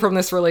she getting from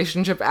this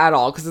relationship at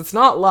all? Because it's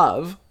not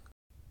love.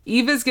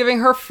 Eve is giving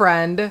her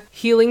friend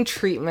healing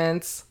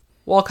treatments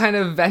while kind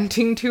of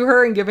venting to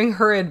her and giving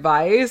her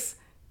advice.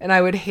 And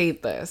I would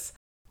hate this.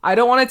 I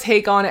don't want to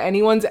take on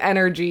anyone's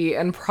energy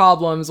and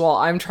problems while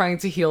I'm trying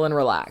to heal and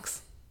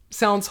relax.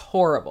 Sounds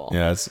horrible.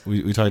 Yeah,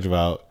 we talked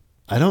about,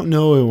 I don't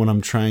know when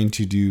I'm trying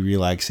to do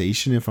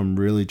relaxation if I'm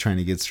really trying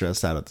to get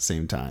stressed out at the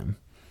same time.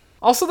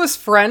 Also, this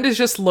friend is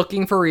just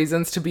looking for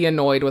reasons to be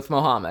annoyed with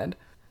Mohammed.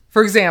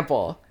 For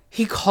example,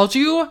 he called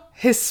you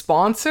his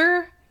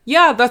sponsor?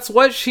 Yeah, that's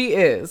what she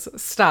is.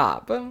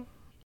 Stop.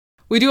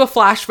 We do a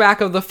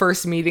flashback of the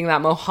first meeting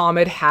that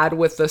Mohammed had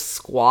with the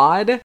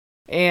squad,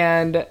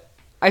 and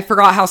I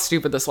forgot how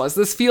stupid this was.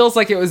 This feels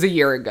like it was a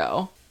year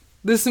ago.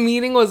 This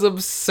meeting was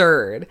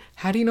absurd.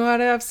 How do you know how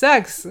to have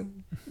sex?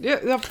 Yeah,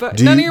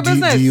 none of your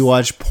business. Do you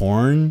watch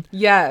porn?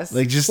 Yes.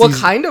 Like just what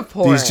kind of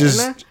porn? These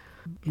just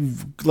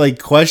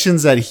like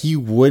questions that he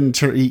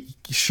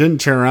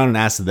shouldn't turn around and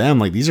ask them.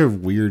 Like these are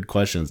weird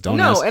questions. Don't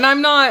ask. And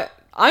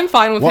I'm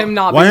fine with him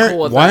not being cool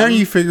with them. Why aren't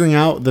you figuring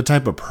out the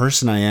type of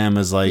person I am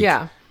as like,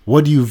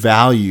 what do you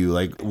value?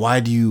 Like, why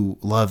do you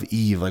love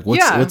Eve? Like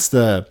what's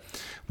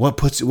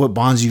what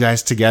bonds you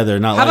guys together?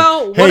 Not How like,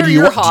 about, hey, what are do you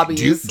your wa-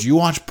 hobbies? Do you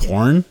watch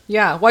porn?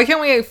 Yeah, why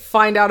can't we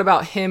find out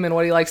about him and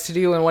what he likes to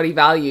do and what he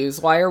values?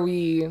 Why are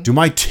we... Do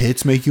my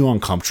tits make you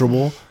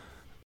uncomfortable?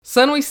 So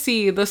then we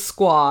see the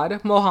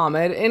squad,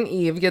 Mohammed and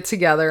Eve, get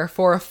together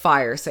for a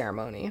fire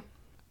ceremony.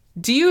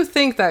 Do you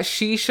think that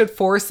she should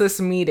force this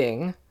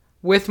meeting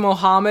with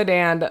Mohammed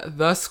and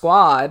the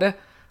squad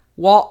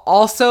while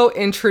also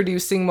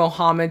introducing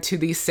Mohammed to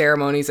these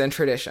ceremonies and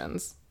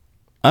traditions?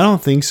 I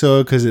don't think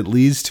so, because it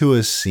leads to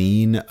a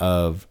scene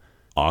of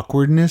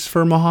awkwardness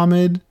for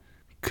Muhammad,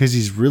 because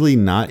he's really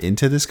not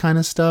into this kind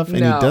of stuff,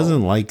 and No. he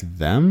doesn't like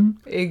them.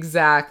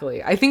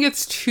 Exactly. I think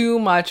it's too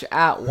much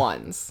at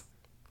once.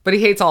 But he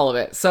hates all of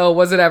it. So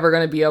was it ever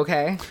going to be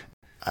okay?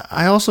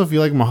 I also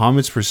feel like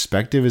Muhammad's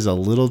perspective is a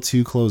little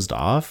too closed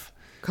off.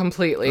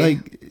 Completely.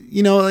 Like,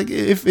 like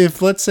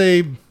if let's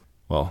say,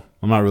 well,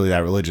 I'm not really that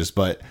religious,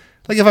 but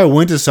like if I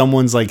went to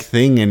someone's like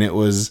thing and it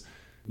was,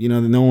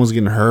 no one was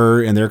getting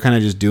hurt and they're kind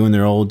of just doing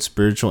their old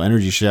spiritual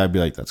energy shit, I'd be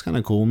like, that's kind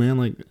of cool, man.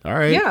 Like, all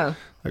right. Yeah.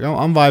 Like,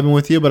 I'm vibing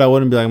with you, but I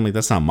wouldn't be like, I'm like,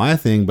 that's not my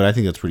thing, but I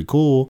think that's pretty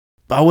cool.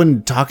 But I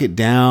wouldn't talk it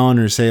down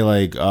or say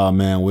like, oh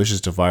man, wishes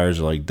to fires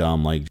are like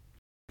dumb. Like,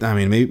 I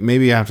mean,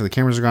 maybe after the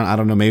cameras are gone, I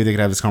don't know, maybe they could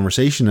have this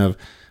conversation of,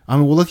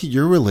 well, look at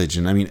your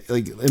religion. I mean,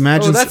 like,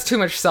 imagine. Oh, that's too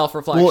much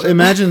self-reflection. Well,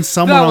 imagine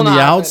someone will on the not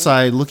happen.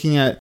 outside looking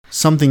at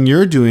something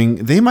you're doing.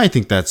 They might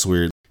think that's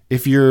weird.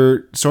 If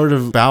you're sort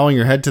of bowing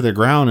your head to the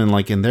ground and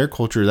like in their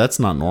culture, that's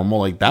not normal.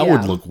 Like that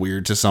would look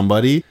weird to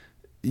somebody.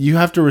 You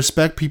have to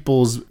respect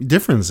people's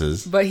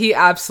differences. But he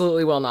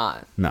absolutely will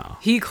not. No.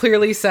 He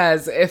clearly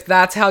says, if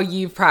that's how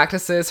Eve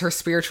practices her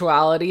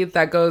spirituality,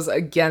 that goes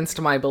against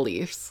my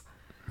beliefs.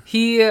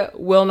 He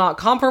will not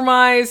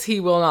compromise. He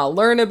will not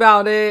learn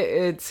about it.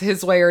 It's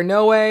his way or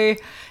no way.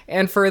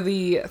 And for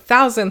the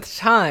 1000th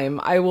time,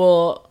 I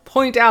will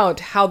point out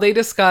how they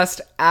discussed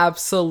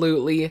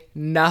absolutely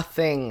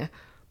nothing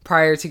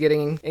prior to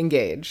getting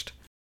engaged.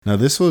 Now,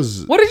 this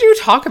was... What did you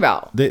talk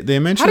about? They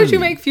mentioned... How did you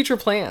make future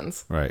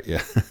plans? Right,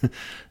 yeah.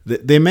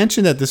 They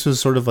mentioned that this was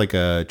sort of like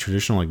a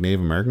traditional like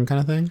Native American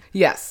kind of thing.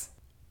 Yes.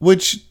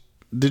 Which,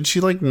 did she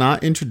like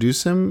not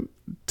introduce him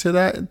to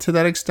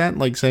that extent?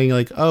 Like saying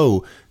like,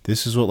 oh,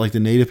 this is what like the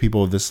native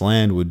people of this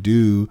land would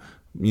do,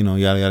 yada,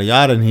 yada,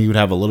 yada. And he would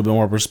have a little bit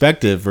more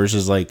perspective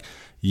versus like,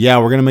 yeah,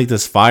 we're going to make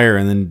this fire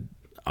and then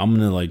I'm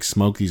going to like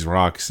smoke these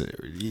rocks.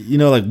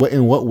 Like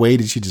in what way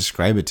did she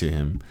describe it to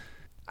him?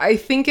 I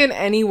think in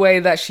any way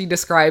that she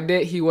described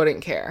it, he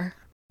wouldn't care.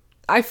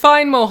 I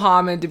find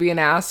Mohammed to be an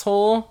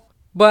asshole,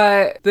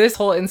 but this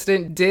whole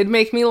incident did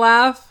make me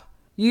laugh.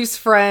 Yu's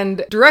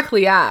friend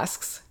directly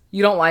asks,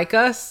 "You don't like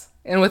us?"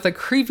 And with a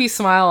creepy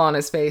smile on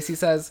his face, he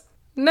says,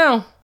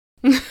 "No."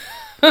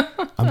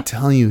 I'm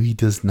telling you, he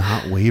does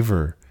not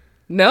waver.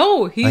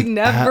 No, he Like,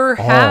 never at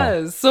all.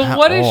 has. So At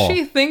what does all.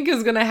 she think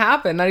is going to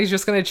happen? That he's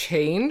just going to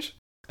change?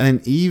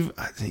 And Eve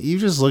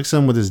just looks at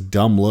him with this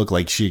dumb look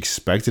like she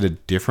expected a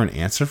different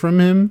answer from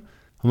him.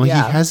 I'm like,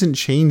 Yeah. he hasn't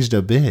changed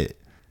a bit.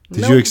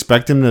 Did Nope. you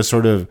expect him to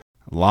sort of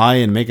lie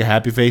and make a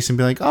happy face and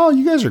be like, oh,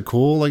 you guys are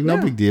cool. Like, no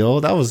Yeah. big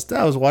deal. That was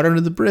water under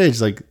the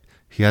bridge. Like,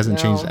 he hasn't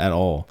No. changed at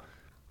all.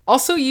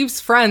 Also, Yu's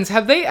friends,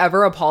 have they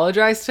ever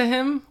apologized to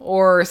him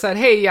or said,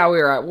 "Hey, yeah,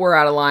 we're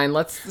out of line.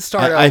 Let's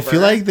start over"? I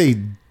feel like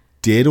they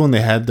did when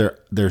they had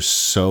their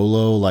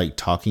solo like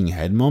talking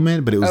head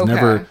moment, but it was Okay.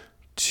 never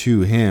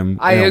to him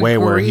I in a way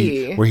where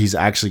agree. he's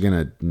actually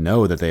gonna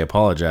know that they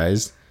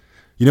apologized.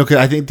 Because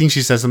I think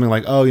she says something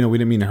like, "Oh, we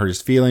didn't mean to hurt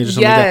his feelings," or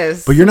something like that.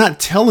 Yes. But you're not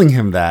telling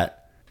him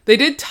that. They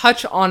did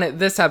touch on it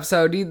this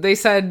episode. They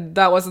said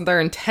that wasn't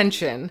their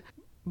intention.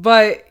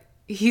 But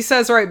he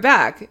says right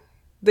back,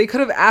 they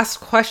could have asked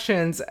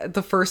questions at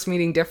the first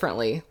meeting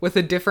differently with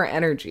a different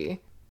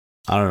energy.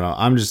 I don't know.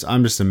 I'm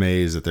just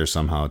amazed that they're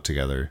somehow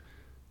together.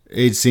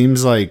 It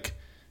seems like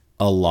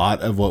a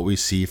lot of what we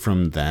see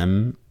from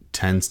them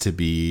tends to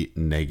be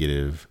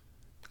negative.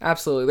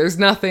 Absolutely. There's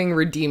nothing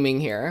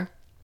redeeming here.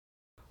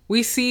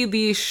 We see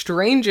the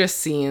strangest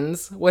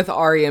scenes with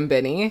Ari and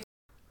Benny.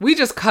 We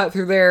just cut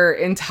through their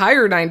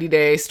entire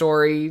 90-day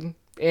story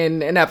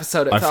in an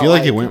episode. I feel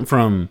like it went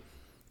from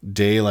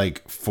day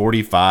like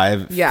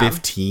 45, Yeah.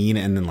 15,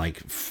 and then like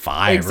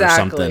 5 or Exactly.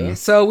 something.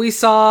 So we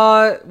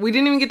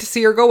didn't even get to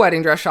see her go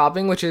wedding dress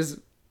shopping, which is,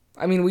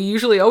 I mean, we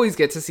usually always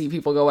get to see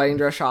people go wedding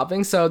dress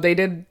shopping. So they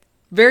did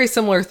very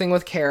similar thing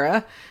with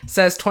Kara.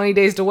 Says 20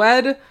 days to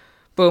wed.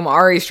 Boom,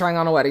 Ari's trying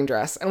on a wedding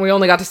dress. And we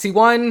only got to see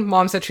one.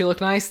 Mom said she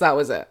looked nice. That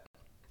was it.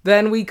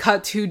 Then we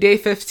cut to day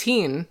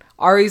 15.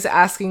 Ari's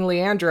asking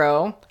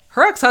Leandro,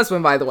 her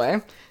ex-husband, by the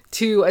way,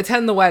 to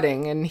attend the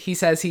wedding. And he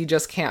says he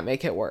just can't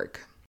make it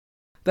work.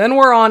 Then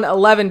we're on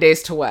 11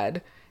 days to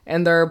wed.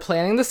 And they're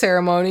planning the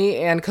ceremony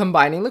and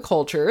combining the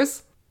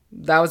cultures.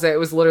 That was it. It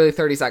was literally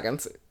 30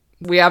 seconds.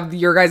 We have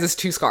your guys'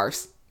 2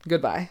 scarves.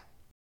 Goodbye.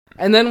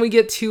 And then we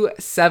get to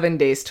 7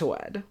 days to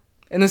wed.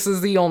 And this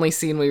is the only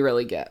scene we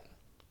really get.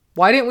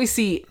 Why didn't we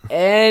see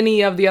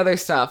any of the other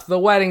stuff? The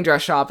wedding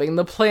dress shopping,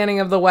 the planning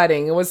of the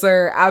wedding. Was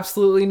there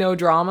absolutely no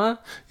drama?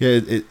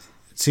 Yeah, it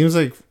seems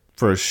like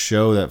for a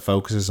show that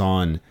focuses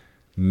on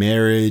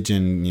marriage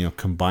and, you know,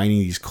 combining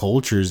these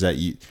cultures that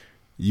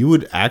you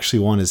would actually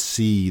want to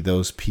see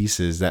those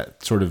pieces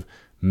that sort of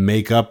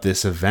make up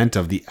this event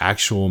of the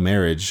actual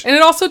marriage. And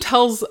it also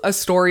tells a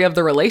story of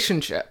the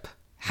relationship.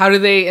 How do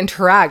they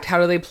interact? How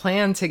do they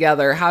plan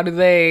together? How do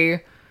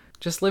they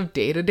just live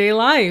day-to-day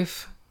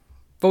life?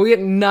 But we get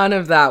none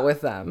of that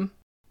with them.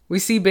 We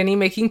see Benny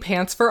making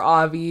pants for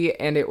Avi,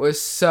 and it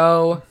was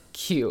so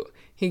cute.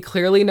 He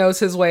clearly knows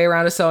his way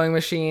around a sewing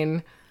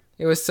machine.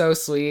 It was so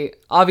sweet.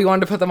 Avi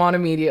wanted to put them on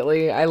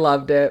immediately. I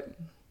loved it.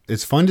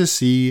 It's fun to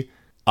see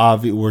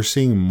Avi. We're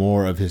seeing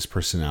more of his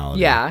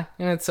personality. Yeah,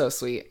 and it's so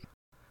sweet.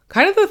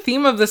 Kind of the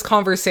theme of this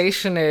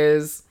conversation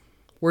is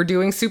we're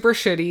doing super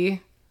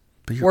shitty.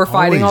 But we're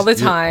fighting all the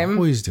time. You're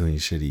always doing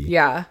shitty.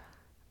 Yeah.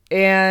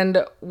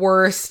 And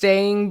we're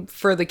staying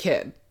for the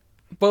kid.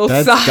 Both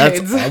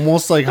sides. That's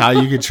almost like how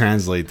you could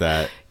translate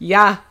that.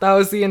 Yeah, that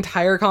was the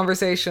entire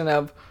conversation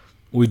of...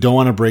 We don't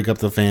want to break up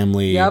the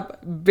family.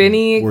 Yep.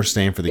 Benny we're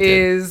staying for the kid.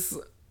 Is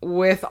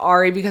with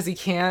Ari because he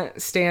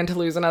can't stand to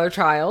lose another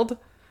child.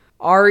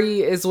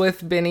 Ari is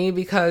with Benny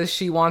because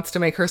she wants to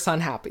make her son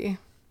happy.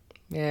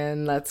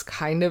 And that's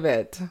kind of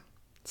it.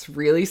 It's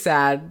really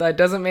sad. That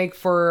doesn't make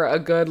for a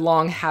good,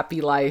 long, happy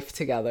life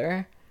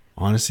together.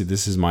 Honestly,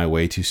 this is my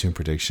way too soon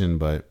prediction,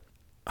 but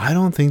I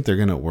don't think they're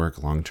going to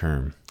work long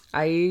term.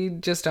 I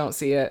just don't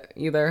see it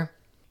either.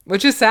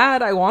 Which is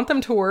sad. I want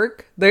them to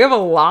work. They have a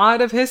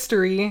lot of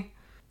history.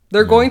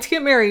 They're going to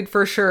get married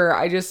for sure.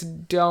 I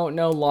just don't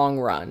know long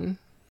run.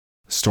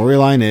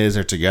 Storyline is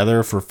they're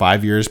together for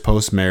 5 years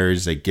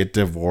post-marriage. They get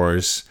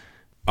divorced.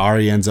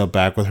 Ari ends up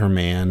back with her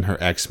man, her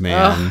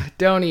ex-man. Ugh,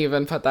 don't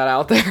even put that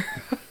out there.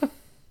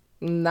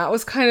 And that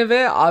was kind of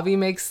it. Avi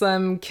makes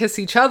them kiss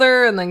each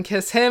other and then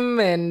kiss him,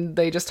 and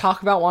they just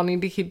talk about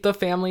wanting to keep the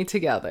family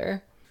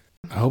together.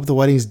 I hope the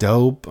wedding's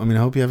dope. I mean,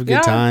 I hope you have a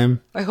good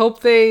time. I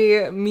hope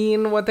they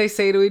mean what they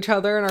say to each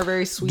other and are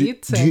very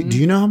sweet. Do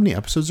you know how many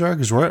episodes there are?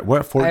 Because we're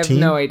at 14. I have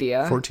no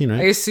idea. 14,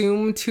 right? I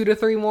assume 2 to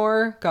 3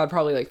 more. God,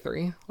 probably like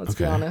 3. Let's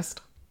be honest.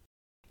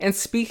 And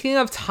speaking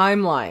of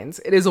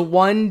timelines, it is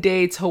 1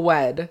 day to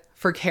wed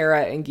for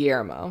Kara and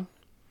Guillermo.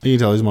 You can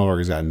tell these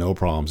motherfuckers got no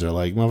problems. They're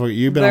like,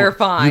 motherfucker, they're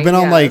fine. You've been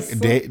on like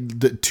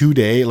 2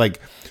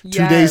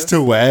 days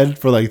to wed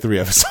for like 3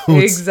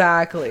 episodes.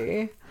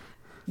 Exactly.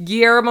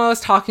 Guillermo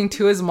is talking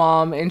to his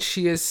mom, and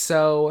she is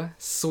so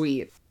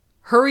sweet.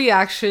 Her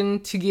reaction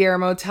to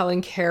Guillermo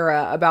telling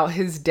Kara about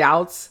his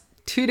doubts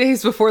 2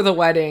 days before the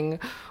wedding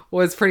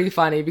was pretty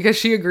funny because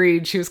she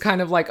agreed. She was kind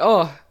of like,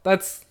 oh,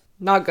 that's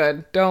not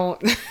good.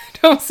 Don't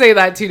say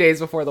that 2 days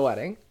before the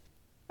wedding.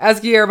 As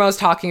Guillermo's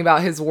talking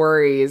about his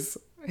worries,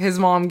 his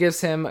mom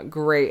gives him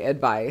great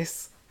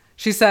advice.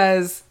 She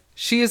says,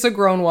 she is a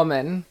grown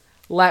woman.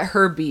 Let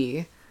her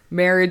be.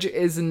 Marriage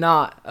is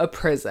not a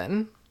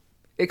prison.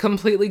 It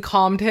completely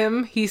calmed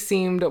him. He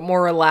seemed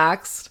more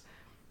relaxed.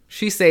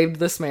 She saved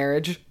this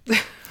marriage.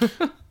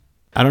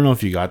 I don't know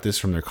if you got this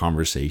from their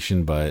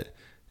conversation, but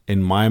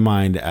in my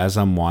mind, as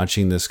I'm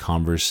watching this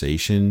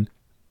conversation,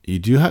 you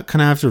do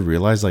kind of have to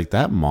realize like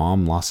that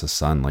mom lost a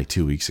son like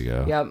 2 weeks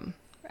ago. Yep.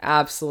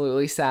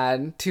 Absolutely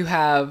sad to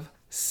have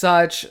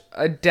such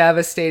a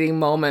devastating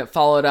moment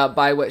followed up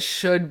by what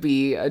should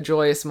be a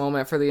joyous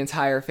moment for the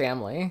entire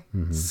family.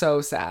 Mm-hmm.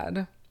 So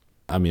sad.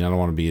 I mean, I don't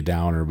want to be a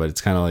downer, but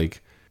it's kind of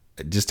like,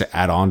 just to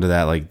add on to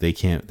that, like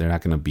they're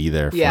not going to be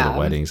there for the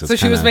wedding. So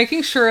she was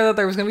making sure that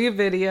there was going to be a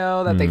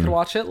video that they could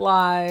watch it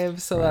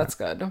live. So that's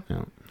good.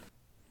 Yeah.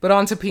 But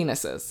on to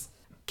penises.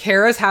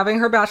 Kara's having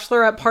her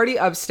bachelorette party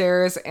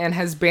upstairs and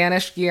has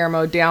banished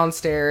Guillermo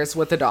downstairs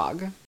with the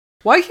dog.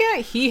 Why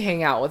can't he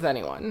hang out with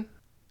anyone?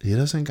 He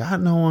doesn't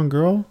got no one,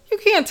 girl. You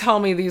can't tell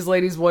me these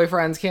ladies'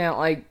 boyfriends can't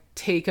like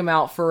take him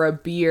out for a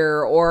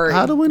beer or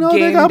how do we know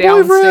they got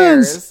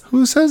boyfriends?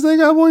 Who says they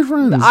got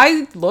boyfriends?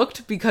 I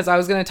looked because I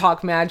was going to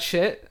talk mad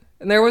shit,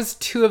 and there was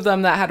 2 of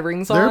them that had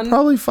rings on. They're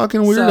probably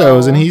fucking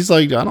weirdos, and he's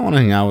like, I don't want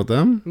to hang out with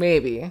them.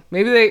 Maybe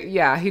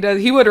he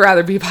does. He would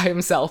rather be by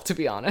himself, to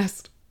be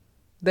honest.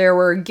 There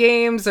were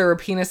games, there were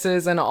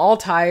penises in all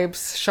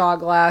types, shot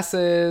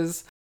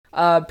glasses,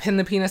 pin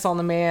the penis on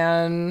the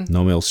man.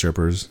 No male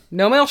strippers,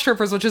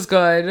 which is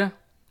good.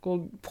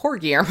 Well, poor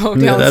Guillermo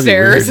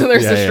downstairs and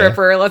there's a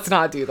stripper. Let's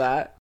not do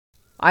that.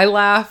 I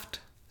laughed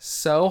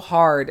so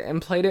hard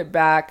and played it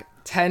back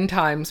 10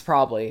 times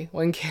probably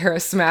when Kara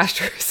smashed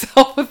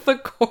herself with the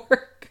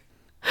cork.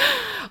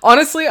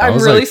 Honestly,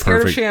 I'm really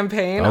scared of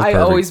champagne. I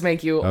always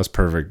make you... That was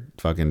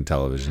perfect fucking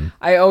television.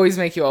 I always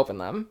make you open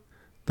them.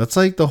 That's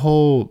like the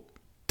whole...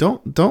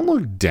 Don't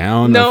look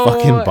down the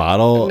fucking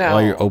bottle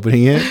while you're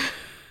opening it.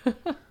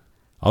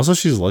 Also,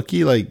 she's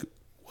lucky, like...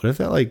 What if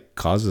that like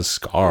causes a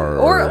scar?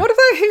 Or what if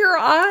that hit your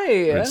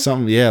eye?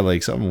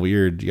 Something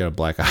weird. You got a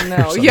black eye.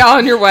 No,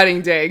 on your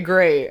wedding day.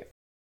 Great.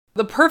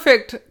 The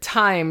perfect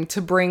time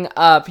to bring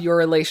up your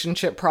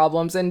relationship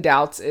problems and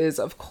doubts is,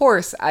 of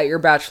course, at your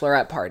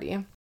bachelorette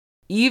party.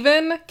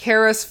 Even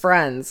Kara's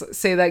friends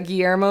say that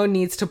Guillermo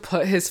needs to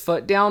put his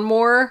foot down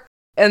more,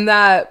 and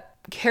that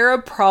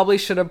Kara probably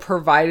should have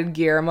provided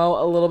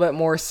Guillermo a little bit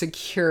more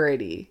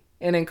security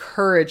and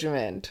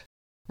encouragement,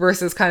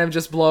 versus kind of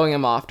just blowing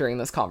him off during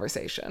this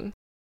conversation.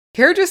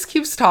 Kara just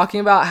keeps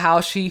talking about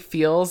how she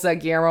feels that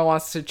Guillermo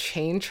wants to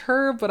change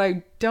her, but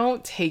I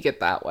don't take it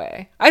that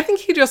way. I think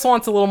he just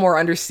wants a little more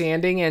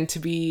understanding and to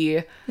be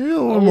a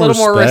little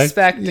more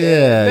respected.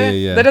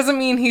 Yeah. That doesn't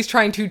mean he's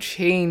trying to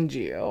change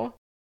you.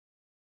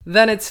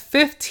 Then it's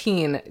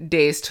 15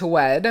 days to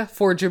wed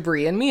for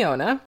Jibri and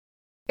Miona,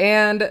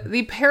 and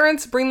the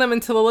parents bring them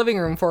into the living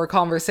room for a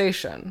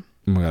conversation.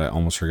 Oh my God, I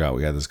almost forgot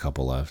we had this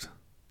couple left.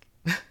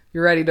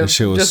 You're ready to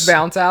just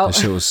bounce out? That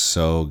shit was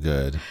so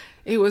good.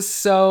 It was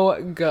so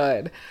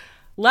good.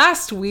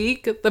 Last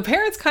week, the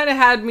parents kind of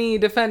had me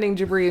defending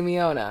Jibri and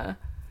Miona.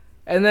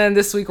 And then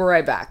this week, we're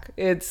right back.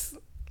 I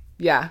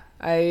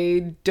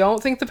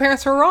don't think the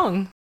parents were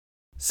wrong.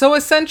 So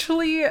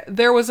essentially,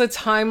 there was a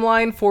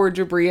timeline for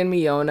Jibri and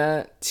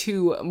Miona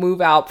to move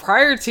out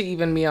prior to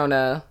even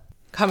Miona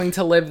coming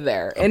to live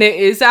there. And it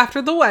is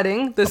after the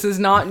wedding. This is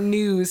not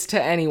news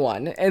to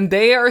anyone. And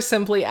they are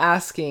simply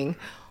asking,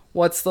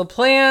 what's the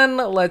plan?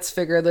 Let's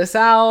figure this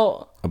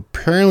out.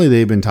 Apparently,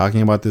 they've been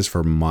talking about this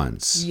for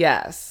months.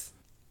 Yes.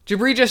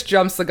 Jibri just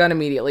jumps the gun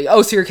immediately.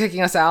 Oh, so you're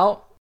kicking us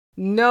out?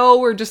 No,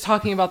 we're just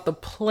talking about the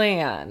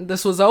plan.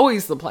 This was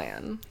always the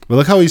plan. But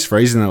look how he's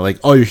phrasing that, like,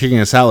 oh, you're kicking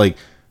us out. Like,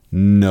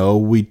 no,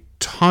 we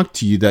talked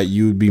to you that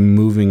you would be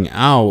moving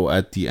out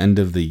at the end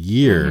of the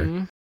year.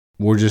 Mm-hmm.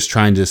 We're just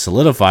trying to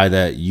solidify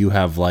that you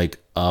have, like,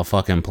 a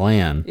fucking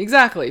plan.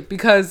 Exactly,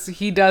 because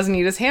he does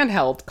need his hand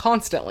held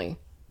constantly.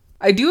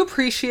 I do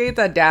appreciate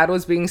that Dad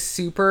was being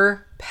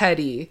super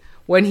petty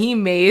when he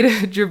made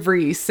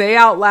Jibri say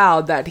out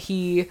loud that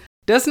he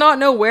does not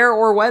know where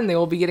or when they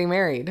will be getting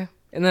married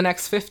in the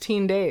next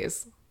 15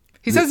 days.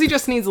 He says he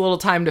just needs a little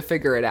time to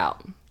figure it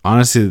out.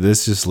 Honestly,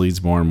 this just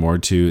leads more and more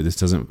to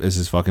this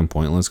is fucking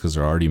pointless because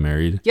they're already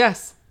married.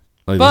 Yes.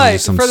 Like,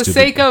 but for the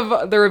sake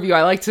of the review,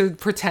 I like to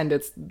pretend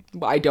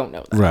I don't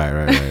know that.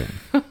 Right.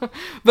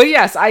 But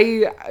yes,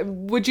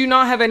 would you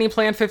not have any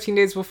plan 15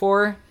 days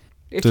before?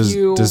 Does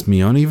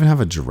Miona even have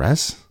a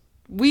dress?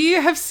 We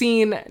have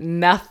seen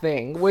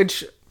nothing,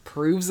 which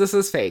proves this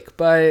is fake,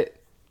 but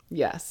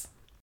yes.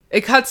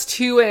 It cuts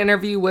to an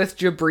interview with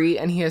Jibri,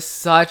 and he is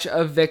such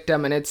a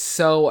victim, and it's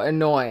so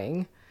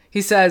annoying.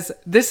 He says,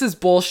 "This is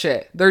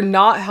bullshit. They're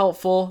not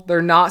helpful.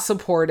 They're not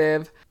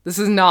supportive. This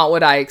is not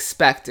what I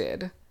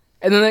expected."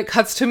 And then it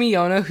cuts to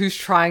Miona, who's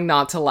trying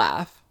not to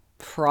laugh.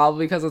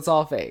 Probably because it's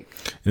all fake.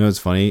 You know what's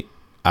funny?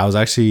 I was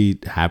actually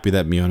happy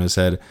that Miona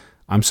said,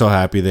 "I'm so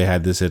happy they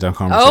had this sit-down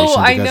conversation." Oh,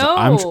 I know.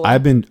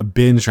 I've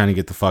been trying to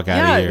get the fuck out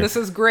of here. Yeah, this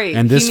is great.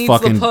 And this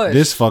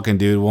fucking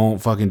dude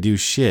won't fucking do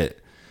shit.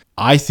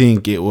 I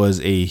think it was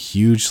a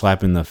huge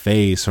slap in the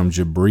face from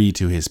Jibri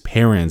to his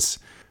parents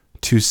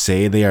to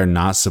say they are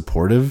not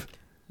supportive.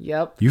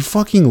 Yep. You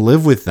fucking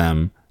live with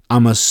them.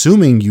 I'm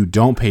assuming you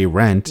don't pay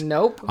rent.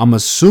 Nope. I'm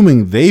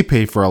assuming they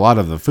pay for a lot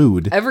of the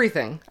food.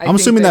 Everything. I'm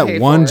assuming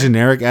that one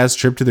generic ass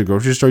trip to the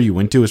grocery store you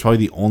went to is probably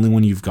the only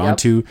one you've gone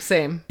to.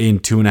 Same. In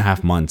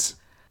 2.5 months.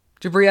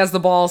 Jibri has the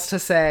balls to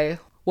say,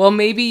 well,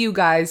 maybe you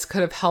guys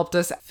could have helped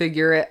us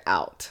figure it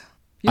out.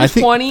 You're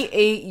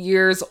 28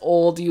 years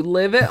old. You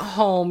live at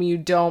home. You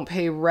don't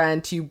pay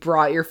rent. You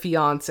brought your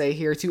fiance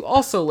here to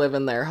also live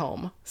in their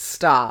home.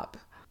 Stop.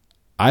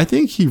 I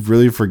think he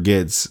really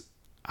forgets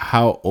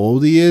how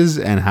old he is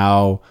and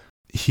how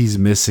he's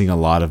missing a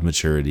lot of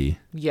maturity.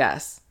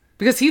 Yes.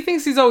 Because he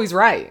thinks he's always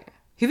right.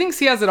 He thinks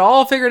he has it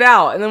all figured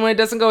out. And then when it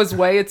doesn't go his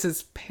way, it's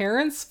his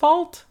parents'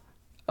 fault?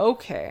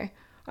 Okay.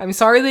 I'm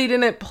sorry they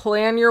didn't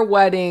plan your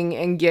wedding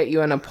and get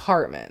you an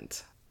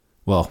apartment.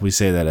 Well, we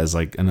say that as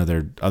like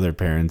other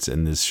parents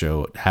in this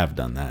show have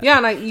done that. Yeah,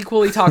 and I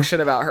equally talk shit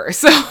about her,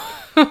 so.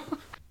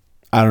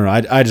 I don't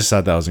know. I just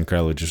thought that was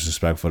incredibly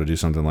disrespectful to do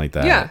something like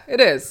that. Yeah, it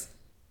is.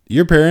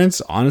 Your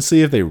parents,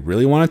 honestly, if they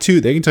really wanted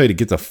to, they can tell you to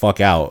get the fuck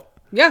out.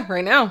 Yeah,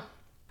 right now.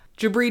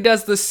 Jibri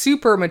does the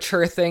super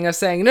mature thing of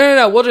saying,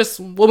 no,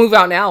 we'll move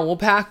out now. We'll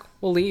pack.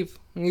 We'll leave.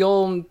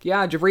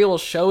 Jibri will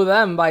show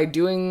them by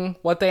doing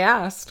what they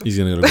asked. He's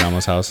going to go to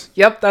grandma's house.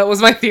 Yep, that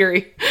was my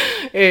theory,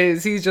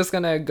 is he's just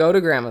going to go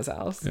to grandma's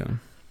house. Yeah.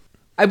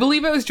 I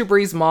believe it was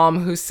Jibri's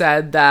mom who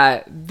said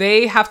that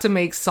they have to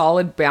make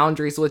solid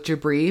boundaries with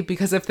Jibri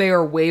because if they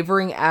are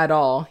wavering at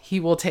all, he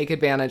will take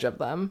advantage of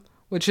them,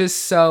 which is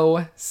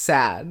so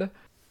sad.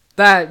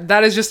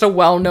 That is just a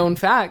well-known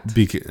fact.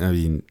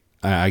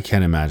 I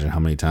can't imagine how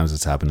many times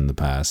it's happened in the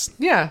past.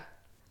 Yeah.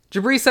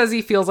 Jibri says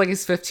he feels like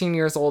he's 15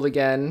 years old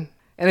again.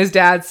 And his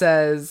dad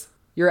says,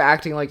 you're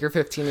acting like you're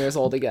 15 years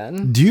old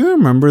again. Do you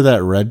remember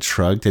that red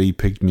truck that he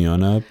picked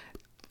Miona up?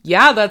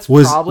 Yeah, that's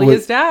probably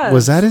his dad's.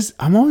 Was that his?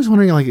 I'm always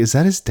wondering, like, is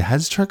that his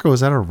dad's truck or was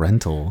that a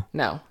rental?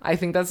 No, I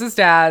think that's his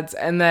dad's.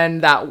 And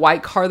then that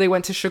white car they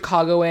went to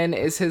Chicago in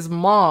is his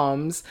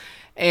mom's.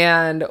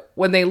 And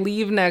when they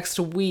leave next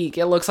week,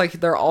 it looks like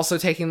they're also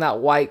taking that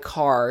white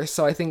car.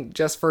 So I think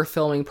just for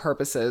filming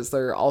purposes,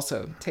 they're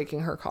also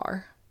taking her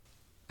car.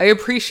 I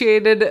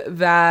appreciated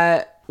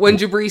that when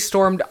Jibri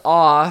stormed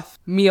off,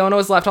 Miona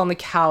was left on the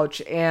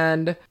couch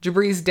and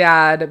Jibri's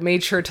dad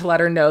made sure to let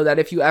her know that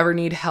if you ever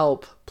need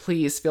help,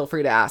 please feel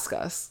free to ask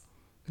us.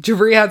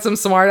 Jabri had some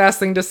smart ass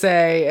thing to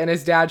say, and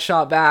his dad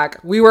shot back,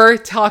 "We were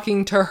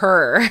talking to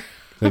her."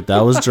 Like,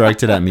 that was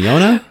directed at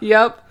Miona?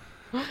 Yep.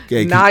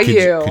 Okay, Not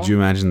you. Could you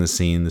imagine the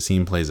scene? The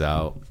scene plays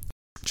out.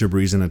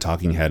 Jabri's in a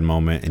talking head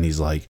moment, and he's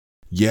like,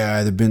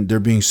 "Yeah, they're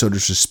being so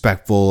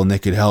disrespectful, and they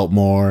could help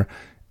more."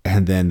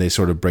 And then they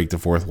sort of break the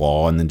fourth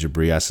wall, and then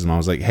Jabri asks his mom, "I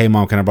was like, hey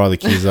mom, can I borrow the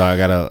keys? I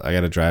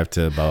gotta drive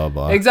to blah blah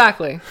blah."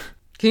 Exactly.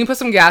 Can you put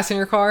some gas in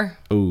your car?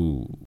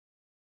 Ooh.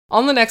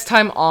 On the next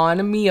time on,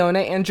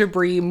 Miona and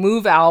Jabri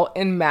move out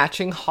in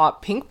matching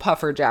hot pink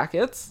puffer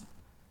jackets.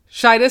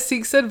 Shida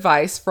seeks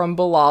advice from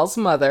Bilal's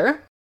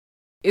mother.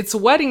 It's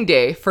wedding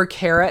day for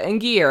Kara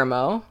and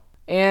Guillermo,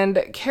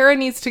 and Kara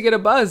needs to get a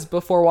buzz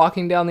before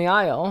walking down the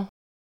aisle.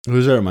 Who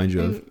does that remind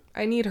you of?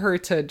 I need her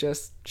to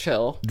just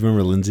chill. Do you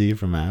remember Lindsay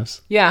from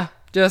Mass? Yeah,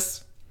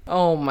 just,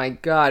 oh my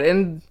god.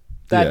 And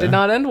that did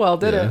not end well,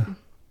 did it?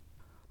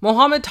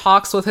 Mohammed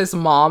talks with his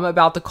mom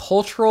about the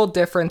cultural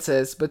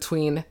differences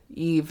between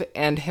Eve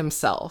and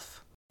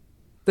himself.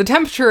 The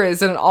temperature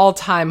is at an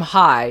all-time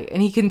high,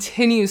 and he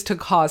continues to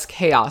cause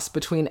chaos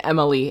between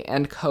Emily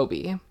and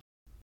Kobe.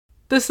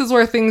 This is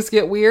where things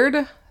get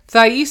weird.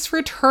 Thais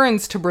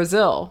returns to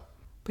Brazil,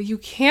 but you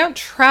can't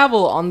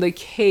travel on the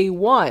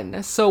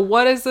K1, so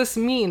what does this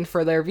mean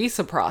for their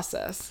visa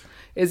process?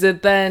 Is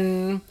it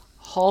then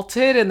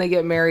halted and they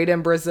get married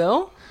in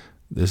Brazil?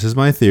 This is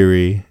my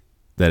theory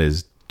that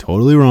is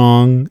totally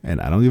wrong,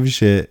 and I don't give a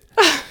shit.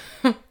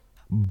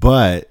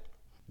 But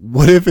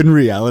what if in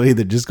reality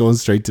they're just going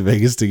straight to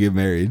Vegas to get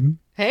married?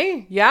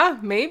 Hey, yeah,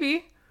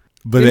 maybe.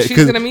 But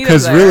she's gonna meet him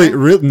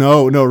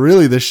there.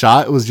 Really, the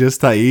shot was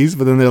just Thais,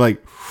 but then they're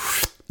like,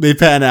 they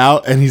pan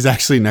out, and he's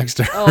actually next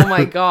to her. Oh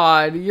my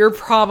god, you're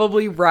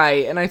probably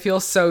right, and I feel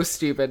so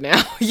stupid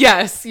now.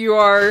 Yes, you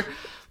are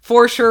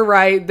for sure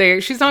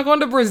right. She's not going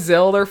to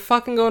Brazil, they're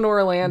fucking going to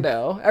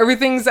Orlando.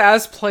 Everything's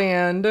as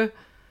planned.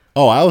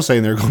 Oh, I was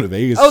saying they're going to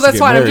Vegas. Oh, that's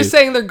fine. I'm just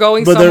saying they're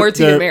going somewhere to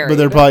get married. But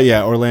they're probably,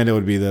 Orlando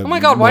would be the. Oh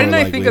my god, why didn't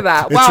I think of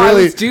that? It's Wow,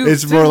 really, I was duped.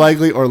 it's more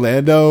likely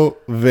Orlando,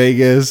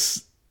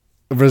 Vegas,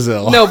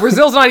 Brazil. No,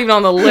 Brazil's not even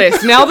on the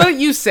list. Now that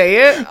you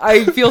say it,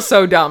 I feel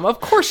so dumb. Of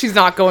course she's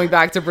not going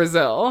back to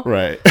Brazil.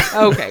 Right.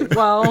 Okay,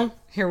 well,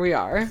 here we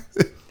are.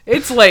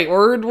 It's late.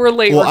 We're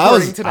late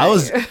recording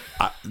tonight.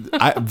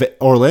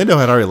 Orlando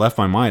had already left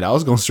my mind. I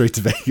was going straight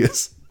to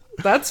Vegas.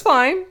 That's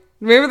fine.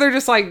 Maybe they're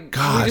just like,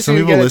 God, some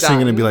people listening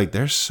are going to be like,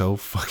 they're so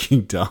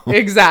fucking dumb.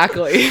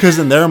 Exactly. Because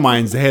in their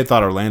minds, they had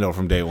thought Orlando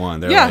from day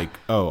one. They're like,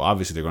 oh,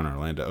 obviously they're going to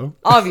Orlando.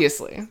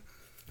 Obviously.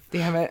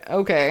 Damn it.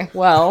 Okay.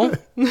 Well,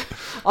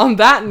 on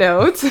that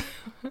note,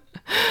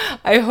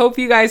 I hope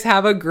you guys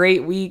have a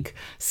great week.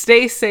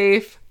 Stay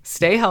safe,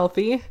 stay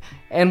healthy,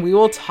 and we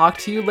will talk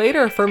to you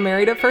later for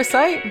Married at First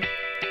Sight.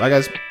 Bye,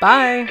 guys.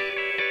 Bye.